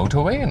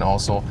motorway, and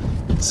also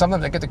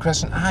sometimes I get the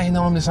question, you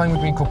know, I'm deciding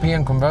between coupe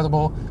and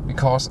convertible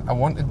because I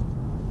want it to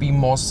be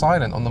more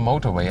silent on the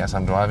motorway, as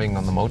I'm driving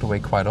on the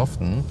motorway quite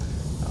often.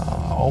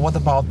 Or what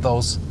about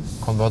those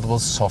convertible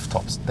soft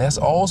tops? There's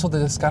also the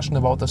discussion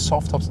about the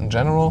soft tops in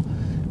general.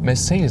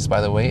 Mercedes,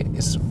 by the way,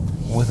 is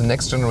with the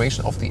next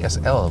generation of the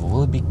SL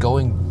will be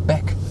going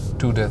back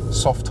to the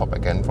soft top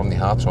again from the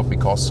hard top,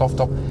 because soft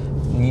top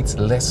needs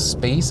less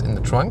space in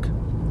the trunk,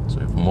 so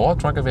you have more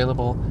trunk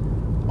available.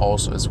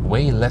 Also, it's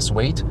way less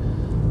weight,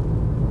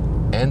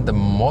 and the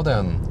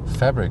modern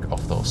fabric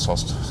of those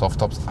soft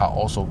tops are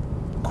also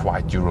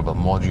quite durable,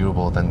 more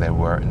durable than they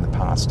were in the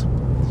past.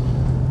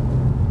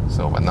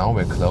 So, but now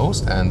we're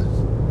closed, and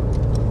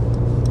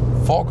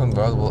for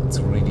convertible, it's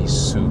really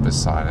super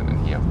silent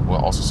in here. We'll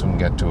also soon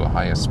get to a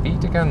higher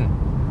speed again.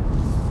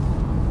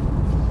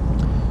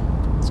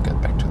 Let's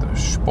get back to the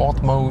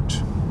sport mode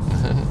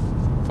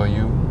for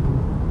you.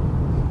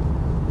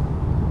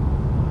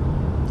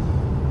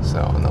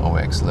 So now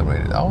we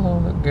accelerated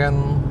out again.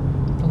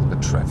 A little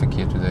bit traffic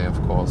here today,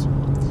 of course.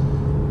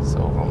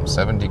 So from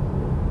 70,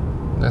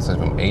 let's say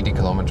from 80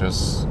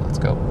 kilometers, let's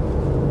go.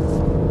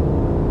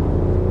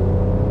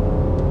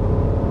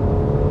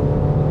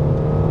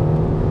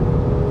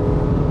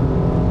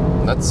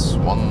 That's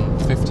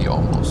 150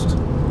 almost.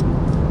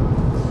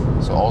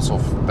 So also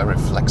very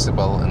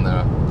flexible in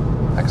the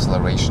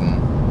acceleration.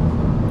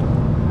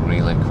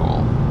 Really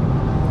cool.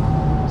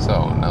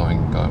 So now we're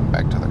going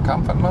back to the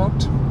comfort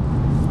mode.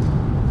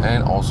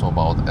 And also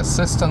about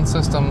assistance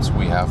systems,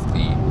 we have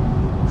the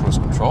cruise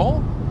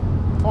control,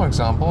 for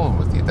example,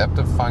 with the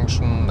adaptive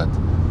function, that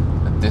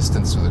the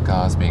distance to the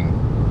car is being,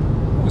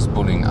 who's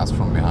pulling us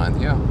from behind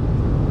here.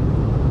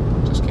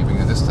 Just keeping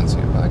the distance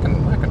here, but I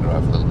can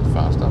drive a little bit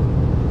faster.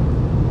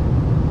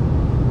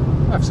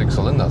 I have 6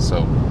 cylinders,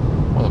 so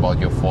what about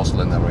your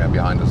 4-cylinder rear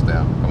behind us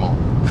there? Come on.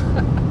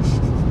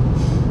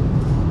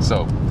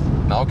 So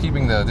now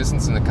keeping the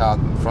distance in the car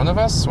in front of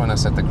us when I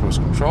set the cruise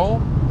control.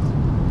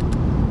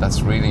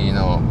 That's really, you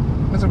know,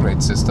 it's a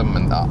great system.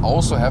 And I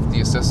also have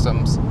the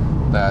systems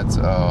that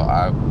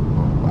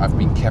I've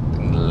been kept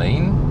in the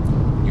lane.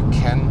 You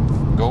can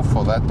go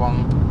for that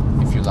one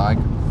if you like,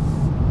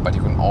 but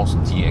you can also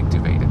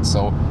deactivate it.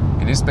 So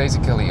it is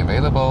basically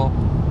available.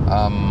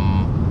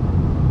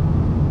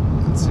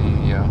 Let's see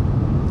here.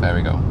 There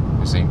we go.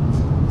 You see.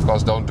 Of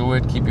course, don't do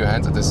it. Keep your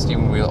hands at the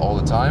steering wheel all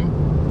the time.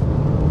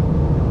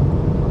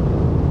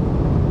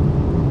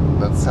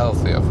 That's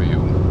healthier for you.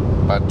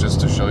 But just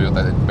to show you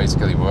that it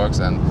basically works.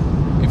 And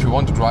if you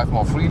want to drive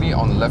more freely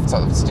on the left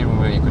side of the steering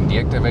wheel, you can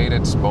deactivate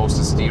it, both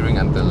the steering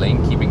and the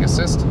lane keeping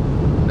assist.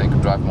 Then you can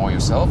drive more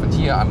yourself. And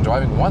here I'm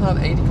driving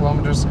 180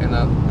 kilometers in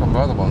a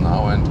convertible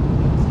now. And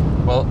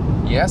well,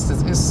 yes,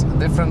 this is a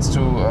difference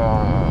to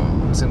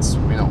since,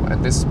 you know,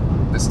 at this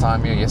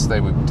time here, yesterday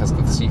we tested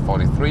the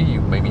C43.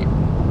 You maybe,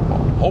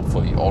 well,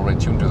 hopefully already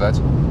tuned to that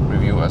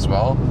review as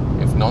well.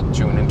 If not,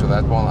 tune into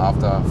that one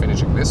after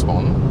finishing this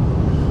one.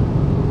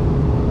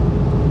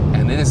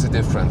 And it is a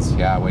difference,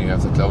 yeah, when you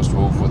have the closed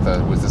roof with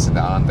the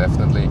sedan,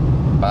 definitely.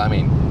 But I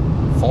mean,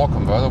 for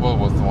convertible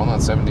with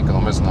 170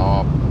 kilometers an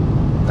hour,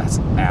 that's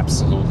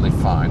absolutely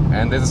fine.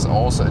 And this is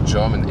also a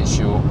German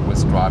issue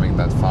with driving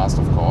that fast,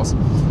 of course.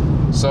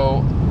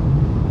 So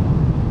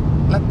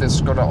let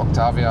this Skoda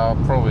Octavia,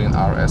 probably an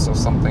RS or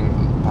something,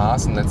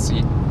 pass, and let's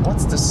see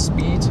what's the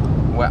speed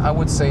where I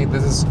would say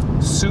this is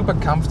super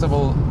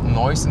comfortable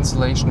noise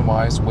insulation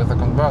wise with a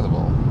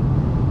convertible.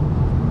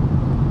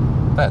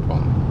 That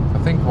one.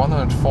 I think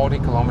 140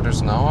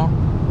 kilometers an hour,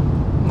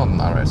 not an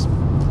RS.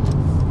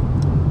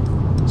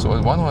 So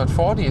at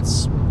 140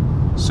 it's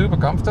super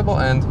comfortable,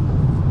 and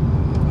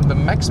the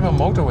maximum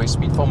motorway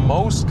speed for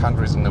most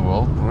countries in the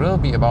world will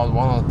be about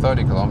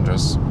 130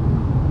 kilometers,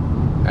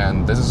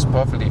 and this is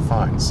perfectly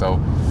fine. So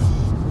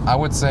I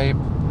would say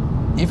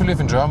if you live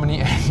in Germany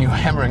and you're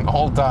hammering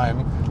all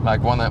time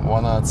like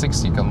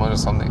 160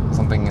 kilometers,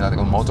 something like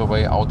on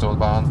motorway,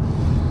 autobahn,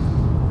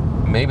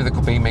 maybe the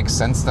coupe makes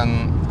sense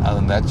then. Other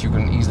than that, you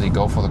can easily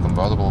go for the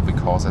convertible,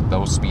 because at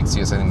those speeds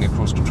you're setting the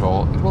cruise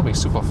control, it will be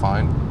super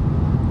fine.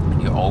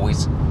 You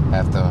always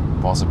have the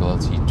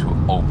possibility to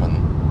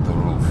open the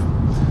roof.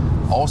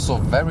 Also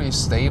very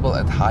stable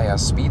at higher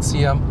speeds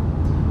here.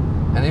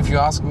 And if you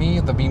ask me,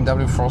 the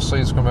BMW 4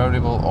 Series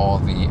convertible or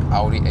the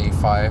Audi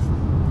A5,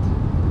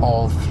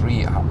 all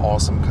three are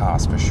awesome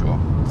cars for sure.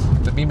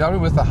 The BMW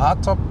with the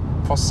hardtop,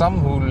 for some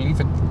who leave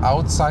it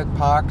outside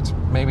parked,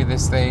 maybe they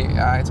say,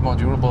 it's more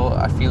durable.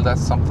 I feel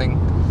that's something.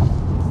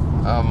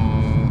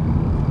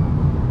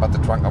 But the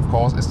trunk, of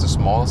course, is the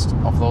smallest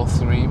of those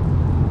three.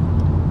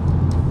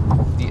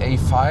 The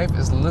A5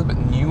 is a little bit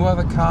newer,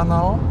 the car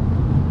now,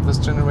 this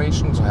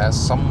generation, so has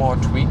some more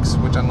tweaks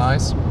which are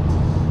nice.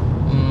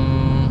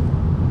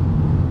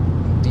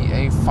 The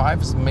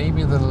A5 is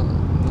maybe the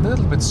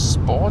little bit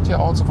sportier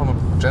also from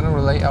a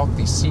general layout.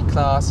 The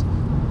C-Class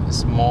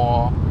is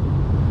more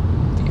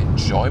the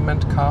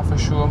enjoyment car for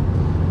sure,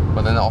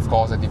 but then of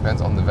course it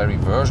depends on the very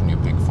version you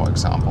pick, for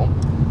example.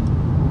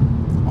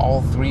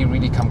 All three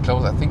really come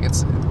close. I think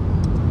it's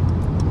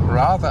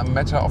rather a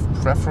matter of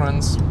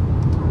preference.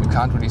 You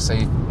can't really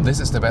say this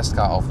is the best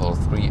car of those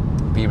three,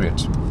 period.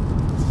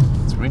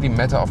 It's really a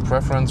matter of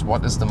preference.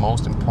 What is the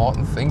most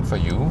important thing for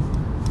you?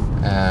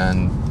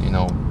 And you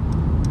know,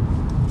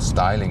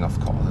 styling of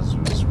course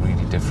is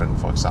really different,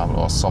 for example,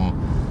 or some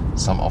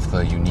of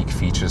the unique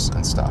features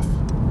and stuff.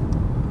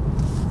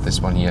 This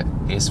one here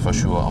is for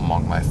sure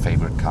among my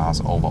favorite cars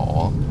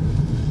overall.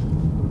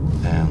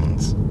 And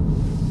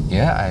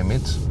yeah, I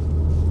admit,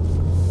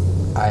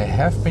 I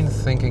have been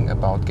thinking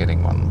about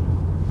getting one.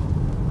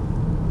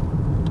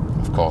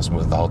 Of course,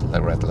 without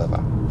the red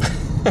leather.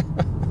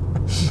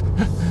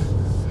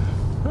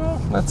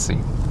 Well, let's see.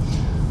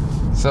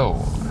 So,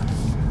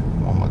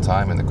 one more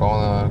time in the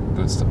corner,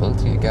 good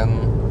stability again.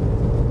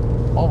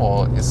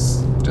 Overall,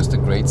 it's just a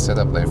great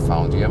setup they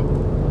found here.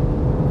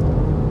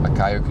 A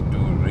car you can do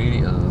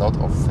really a lot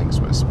of things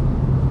with.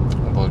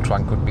 Although the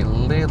trunk could be a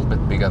little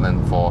bit bigger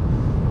than for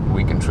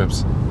weekend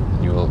trips,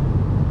 you will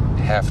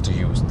have to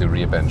use the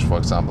rear bench, for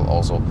example.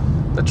 Also,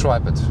 the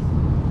tripod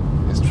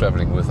is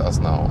traveling with us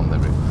now on the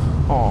rear.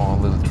 Oh,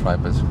 little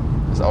tripod.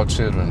 It's our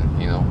children,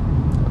 you know.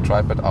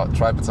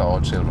 Tripods are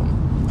our children.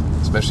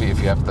 Especially if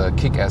you have the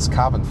kick-ass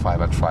carbon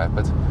fiber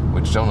tripod,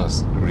 which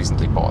Jonas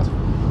recently bought.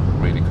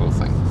 Really cool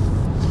thing.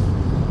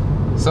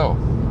 So,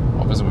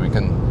 obviously we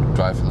can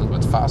drive a little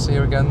bit faster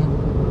here again.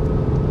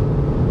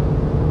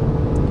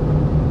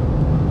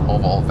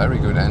 Overall, very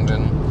good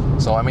engine.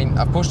 So, I mean,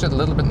 I pushed it a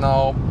little bit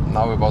now.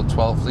 Now we're about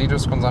 12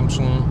 liters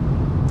consumption.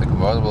 The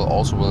convertible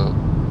also will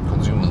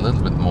consume a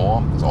little bit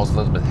more. It's also a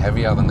little bit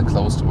heavier than the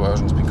closed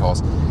versions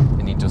because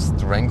you need to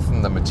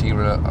strengthen the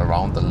material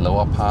around the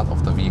lower part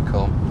of the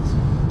vehicle.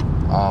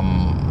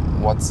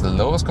 What's the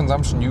lowest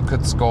consumption you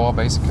could score?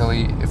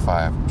 Basically, if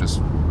I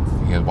just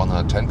here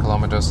 110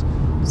 kilometers,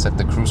 set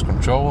the cruise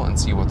control and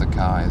see what the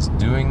car is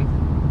doing.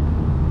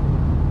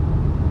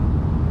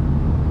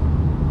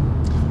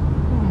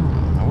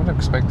 I would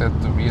expect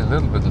that to be a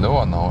little bit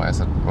lower now,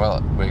 as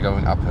well, we're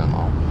going uphill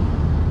now.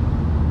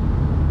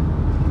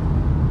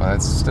 But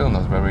it's still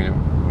not very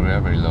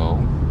low.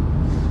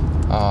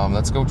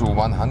 Let's go to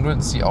 100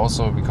 and see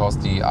also, because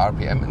the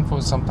RPM info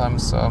is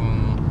sometimes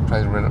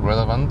pretty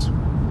relevant.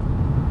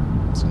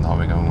 So now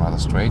we're going rather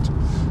straight.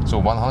 So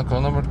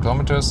 100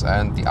 kilometers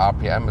and the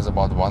RPM is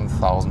about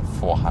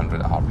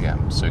 1,400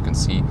 RPM. So you can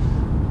see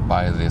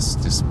by this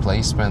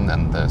displacement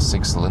and the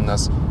 6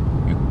 cylinders,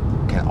 you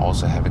can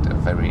also have it in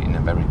a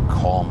very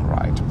calm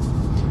ride.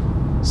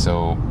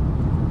 So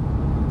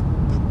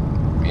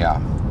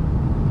yeah,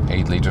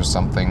 8 liters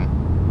something.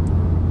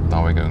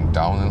 Now we're going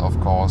downhill, of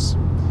course.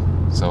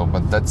 So,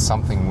 but that's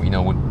something, you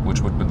know, which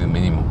would be the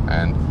minimum.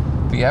 And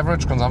the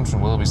average consumption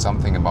will be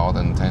something about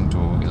 10 to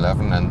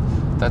 11, and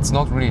that's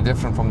not really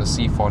different from the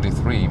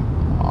C43,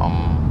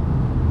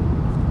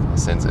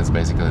 since it's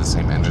basically the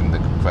same engine. The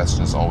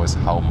question is always,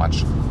 how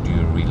much do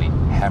you really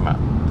hammer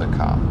the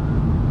car?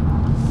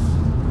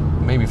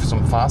 Maybe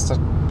some faster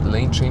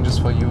lane changes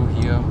for you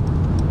here.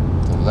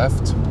 To the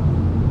left,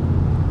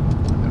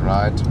 the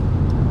right.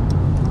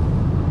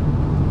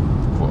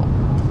 Cool.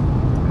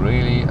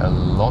 Really a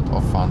lot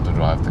of fun to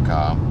drive the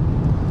car.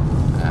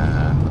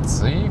 And let's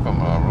see, from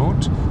our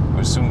route,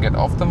 we'll soon get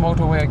off the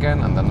motorway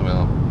again, and then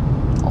we'll,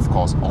 of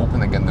course,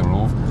 open again the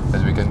roof,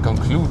 that we can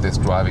conclude this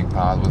driving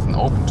part with an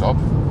open top.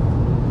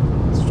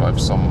 Let's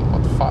drive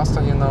somewhat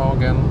faster here now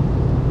again.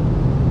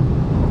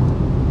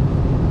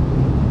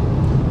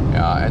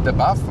 Yeah, at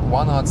above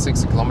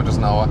 160 kilometers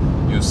an hour,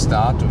 you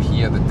start to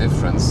hear the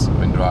difference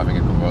when driving a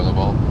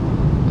convertible.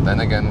 But then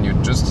again, you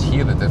just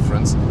hear the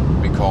difference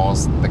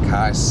because the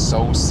car is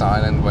so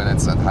silent when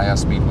it's at higher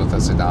speed with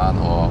the sedan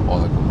or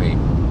the coupe.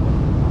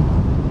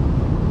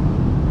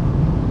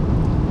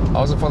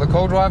 Also for the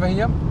co-driver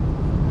here?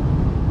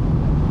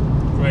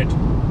 Great.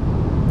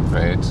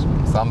 Great.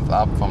 Thumbs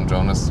up from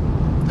Jonas.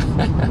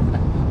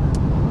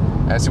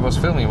 As he was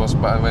filming, he was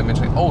by the way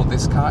mentioning, oh,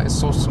 this car is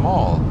so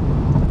small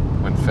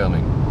when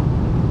filming.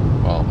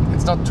 Well,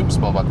 it's not too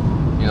small, but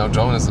you know,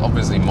 Jonas is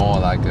obviously more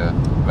like a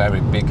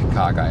very big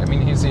car guy. I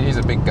mean, he's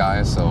a big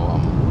guy, so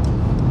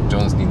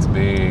Jonas needs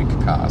big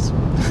cars.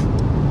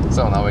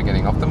 So now we're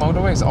getting off the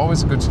motorway. It's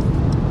always a good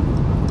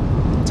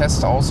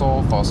test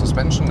also for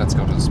suspension. Let's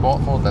go to the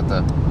sport mode. Let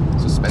the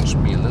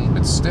suspension be a little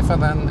bit stiffer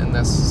than in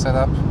this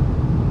setup.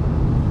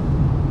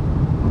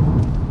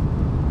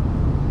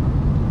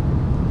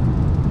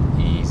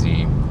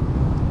 Easy.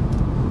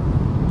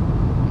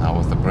 Now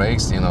with the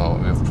brakes, you know,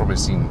 we've probably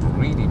seen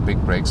really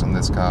big brakes on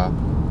this car.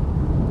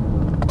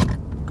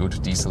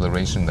 Good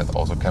deceleration. That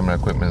also camera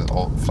equipment is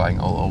all flying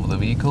all over the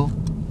vehicle.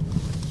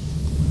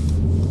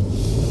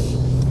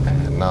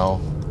 And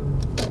now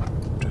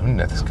doing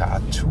this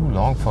car too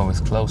long for his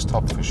closed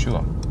top for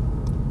sure.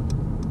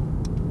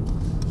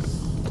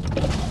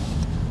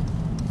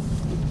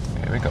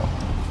 Here we go.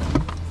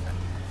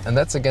 And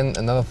that's again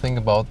another thing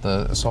about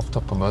the soft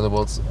top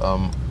convertibles.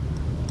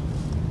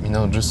 You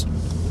know, just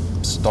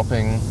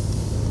stopping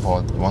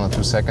for 1 or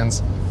 2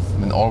 seconds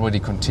and then already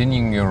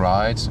continuing your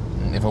ride.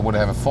 If I would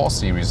have a 4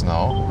 Series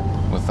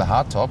now with the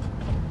hardtop,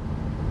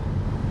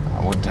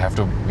 I would have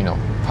to, you know,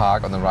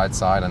 park on the right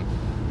side. And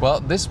well,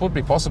 this would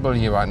be possible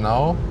here right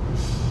now.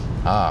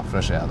 Ah,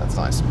 fresh air, that's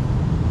nice.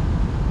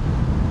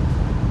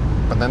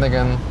 But then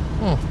again,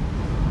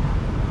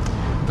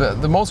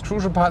 the most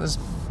crucial part is,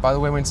 by the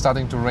way, when it's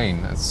starting to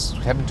rain. It's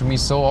happened to me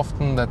so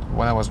often that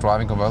when I was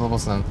driving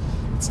convertibles and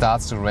it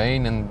starts to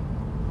rain and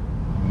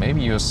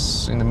maybe you're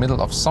in the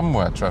middle of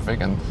somewhere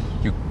traffic and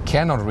you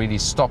cannot really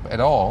stop at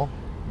all,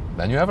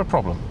 then you have a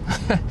problem.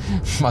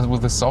 But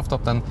with the soft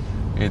top, then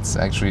it's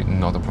actually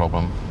not a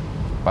problem.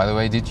 By the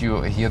way, did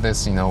you hear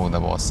this? You know,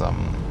 there was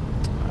some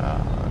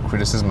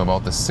criticism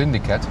about the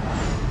syndicate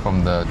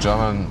from the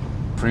German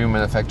premium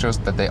manufacturers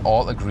that they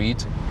all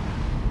agreed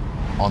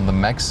on the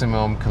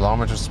maximum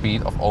kilometer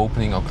speed of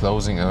opening or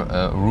closing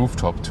a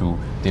rooftop to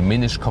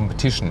diminish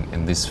competition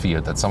in this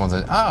field. That someone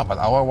said, but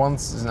our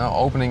ones is now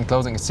opening and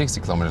closing at 60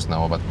 kilometers an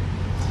hour. But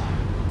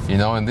you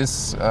know, in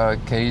this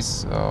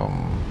case,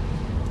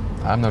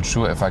 I'm not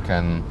sure if I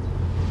can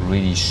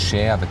really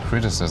share the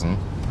criticism,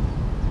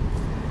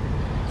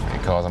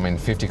 because I mean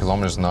 50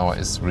 kilometers an hour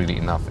is really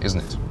enough,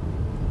 isn't it?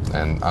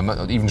 And I'm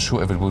not even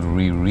sure if it would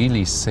be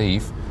really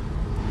safe.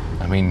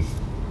 I mean,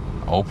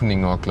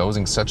 opening or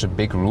closing such a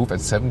big roof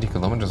at 70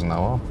 kilometers an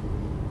hour,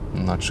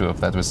 I'm not sure if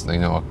that was, you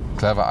know, a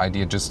clever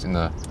idea just in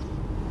a,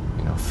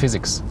 you know,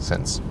 physics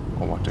sense.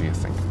 Or what do you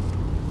think?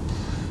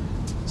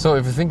 So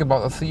if you think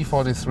about a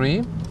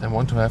C43 and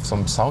want to have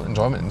some sound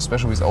enjoyment,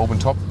 especially with open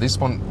top, this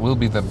one will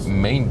be the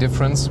main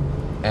difference.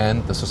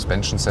 And the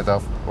suspension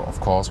setup, of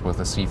course, with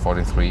the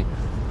C43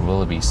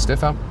 will be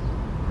stiffer.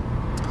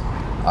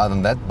 Other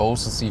than that,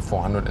 both the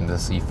C400 and the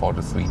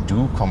C43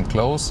 do come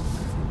close.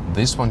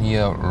 This one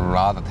here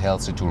rather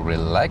tells you to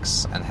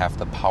relax and have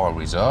the power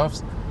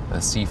reserves. The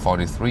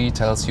C43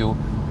 tells you,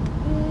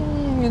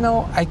 you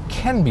know, I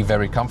can be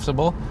very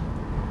comfortable,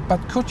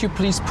 but could you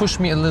please push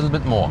me a little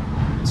bit more?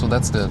 So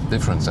that's the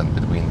difference then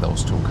between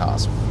those two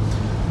cars.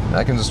 And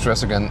I can just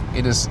stress again,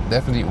 it is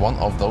definitely one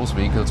of those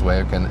vehicles where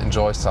you can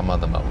enjoy summer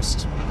the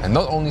most. And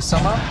not only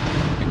summer,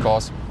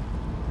 because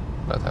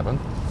that happened.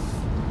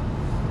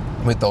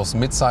 With those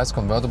mid-size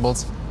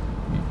convertibles,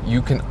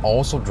 you can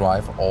also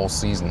drive all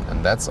season,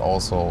 and that's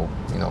also,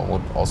 you know,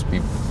 would also be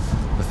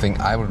the thing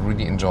I would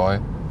really enjoy,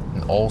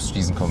 an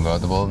all-season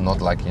convertible, not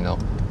like, you know,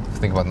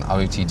 think about an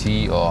Audi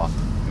TT or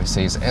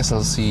Mercedes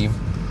SLC,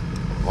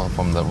 one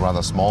from the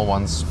rather small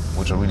ones,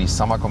 which are really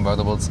summer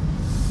convertibles.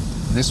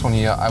 This one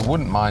here, I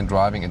wouldn't mind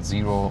driving at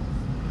 0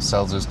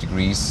 Celsius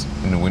degrees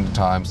in the winter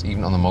times,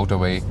 even on the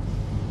motorway,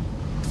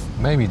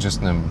 maybe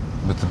just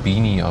with the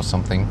beanie or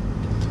something,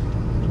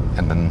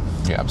 and then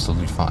you're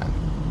absolutely fine.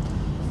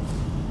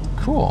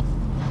 Cool.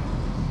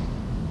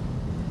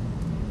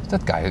 Is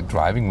that guy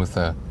driving with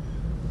the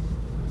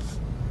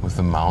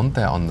mount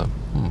there on the...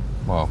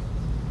 wow.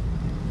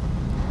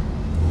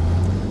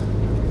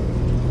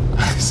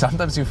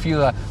 Sometimes you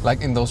feel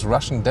like in those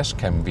Russian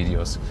dashcam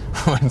videos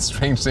when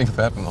strange things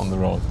happen on the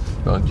road,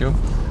 don't you?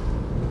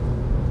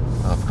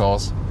 Of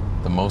course,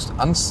 the most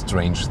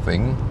unstrange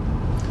thing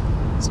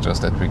is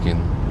just that we can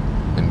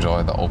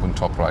enjoy the open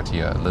top right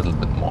here a little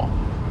bit more.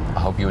 I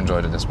hope you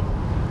enjoyed it as well.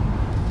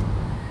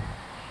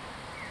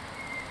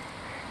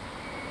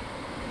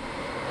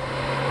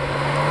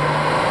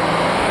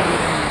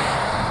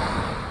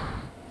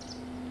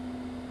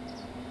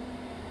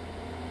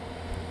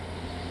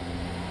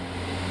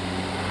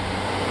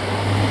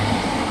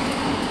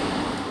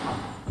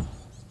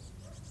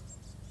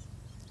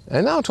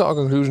 And now to our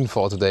conclusion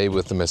for today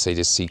with the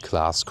Mercedes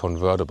C-Class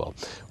Convertible.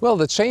 Well,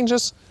 the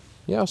changes,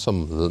 yeah,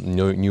 some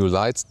new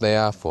lights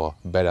there for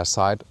better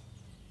sight,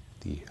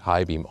 the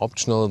high beam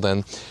optional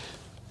then,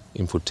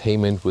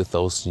 infotainment with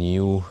those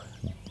new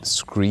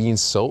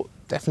screens, so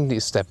definitely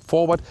a step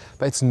forward,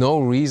 but it's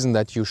no reason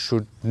that you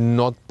should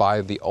not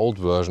buy the old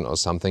version or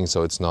something,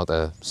 so it's not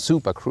a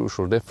super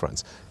crucial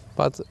difference,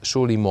 but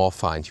surely more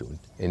fine-tuned.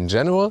 In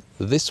general,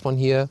 this one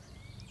here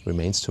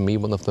remains to me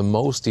one of the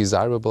most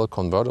desirable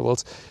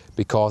convertibles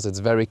because it's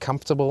very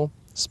comfortable,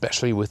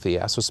 especially with the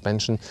air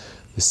suspension.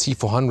 The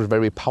C400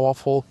 very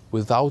powerful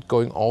without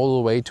going all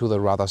the way to the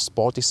rather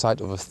sporty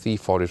side of a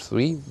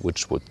C43,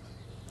 which would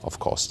of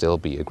course still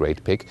be a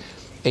great pick.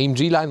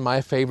 AMG line my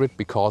favorite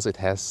because it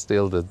has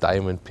still the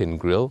diamond pin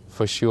grille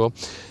for sure,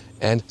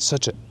 and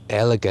such an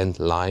elegant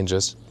line,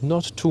 just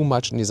not too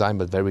much in design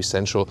but very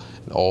sensual,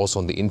 and also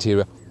on the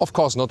interior, of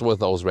course not with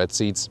those red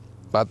seats,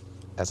 but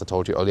as I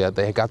told you earlier,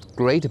 they got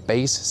great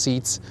base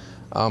seats.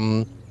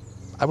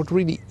 I would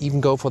really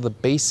even go for the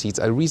base seats.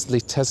 I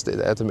recently tested it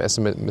at the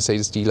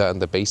Mercedes dealer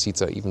and the base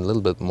seats are even a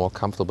little bit more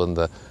comfortable than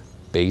the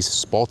base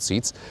sport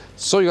seats.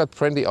 So you got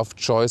plenty of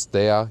choice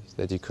there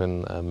that you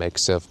can make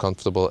yourself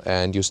comfortable,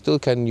 and you still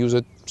can use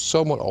it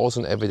somewhat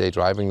also in everyday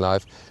driving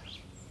life.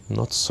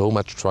 Not so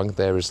much trunk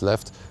there is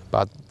left,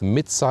 but the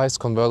mid-sized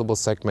convertible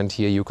segment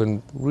here, you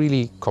can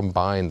really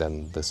combine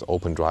then this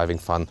open driving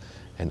fun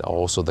and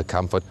also the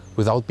comfort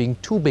without being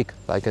too big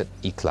like an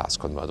E-Class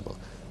convertible.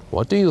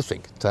 What do you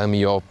think? Tell me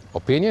your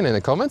opinion in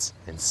the comments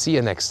and see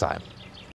you next time.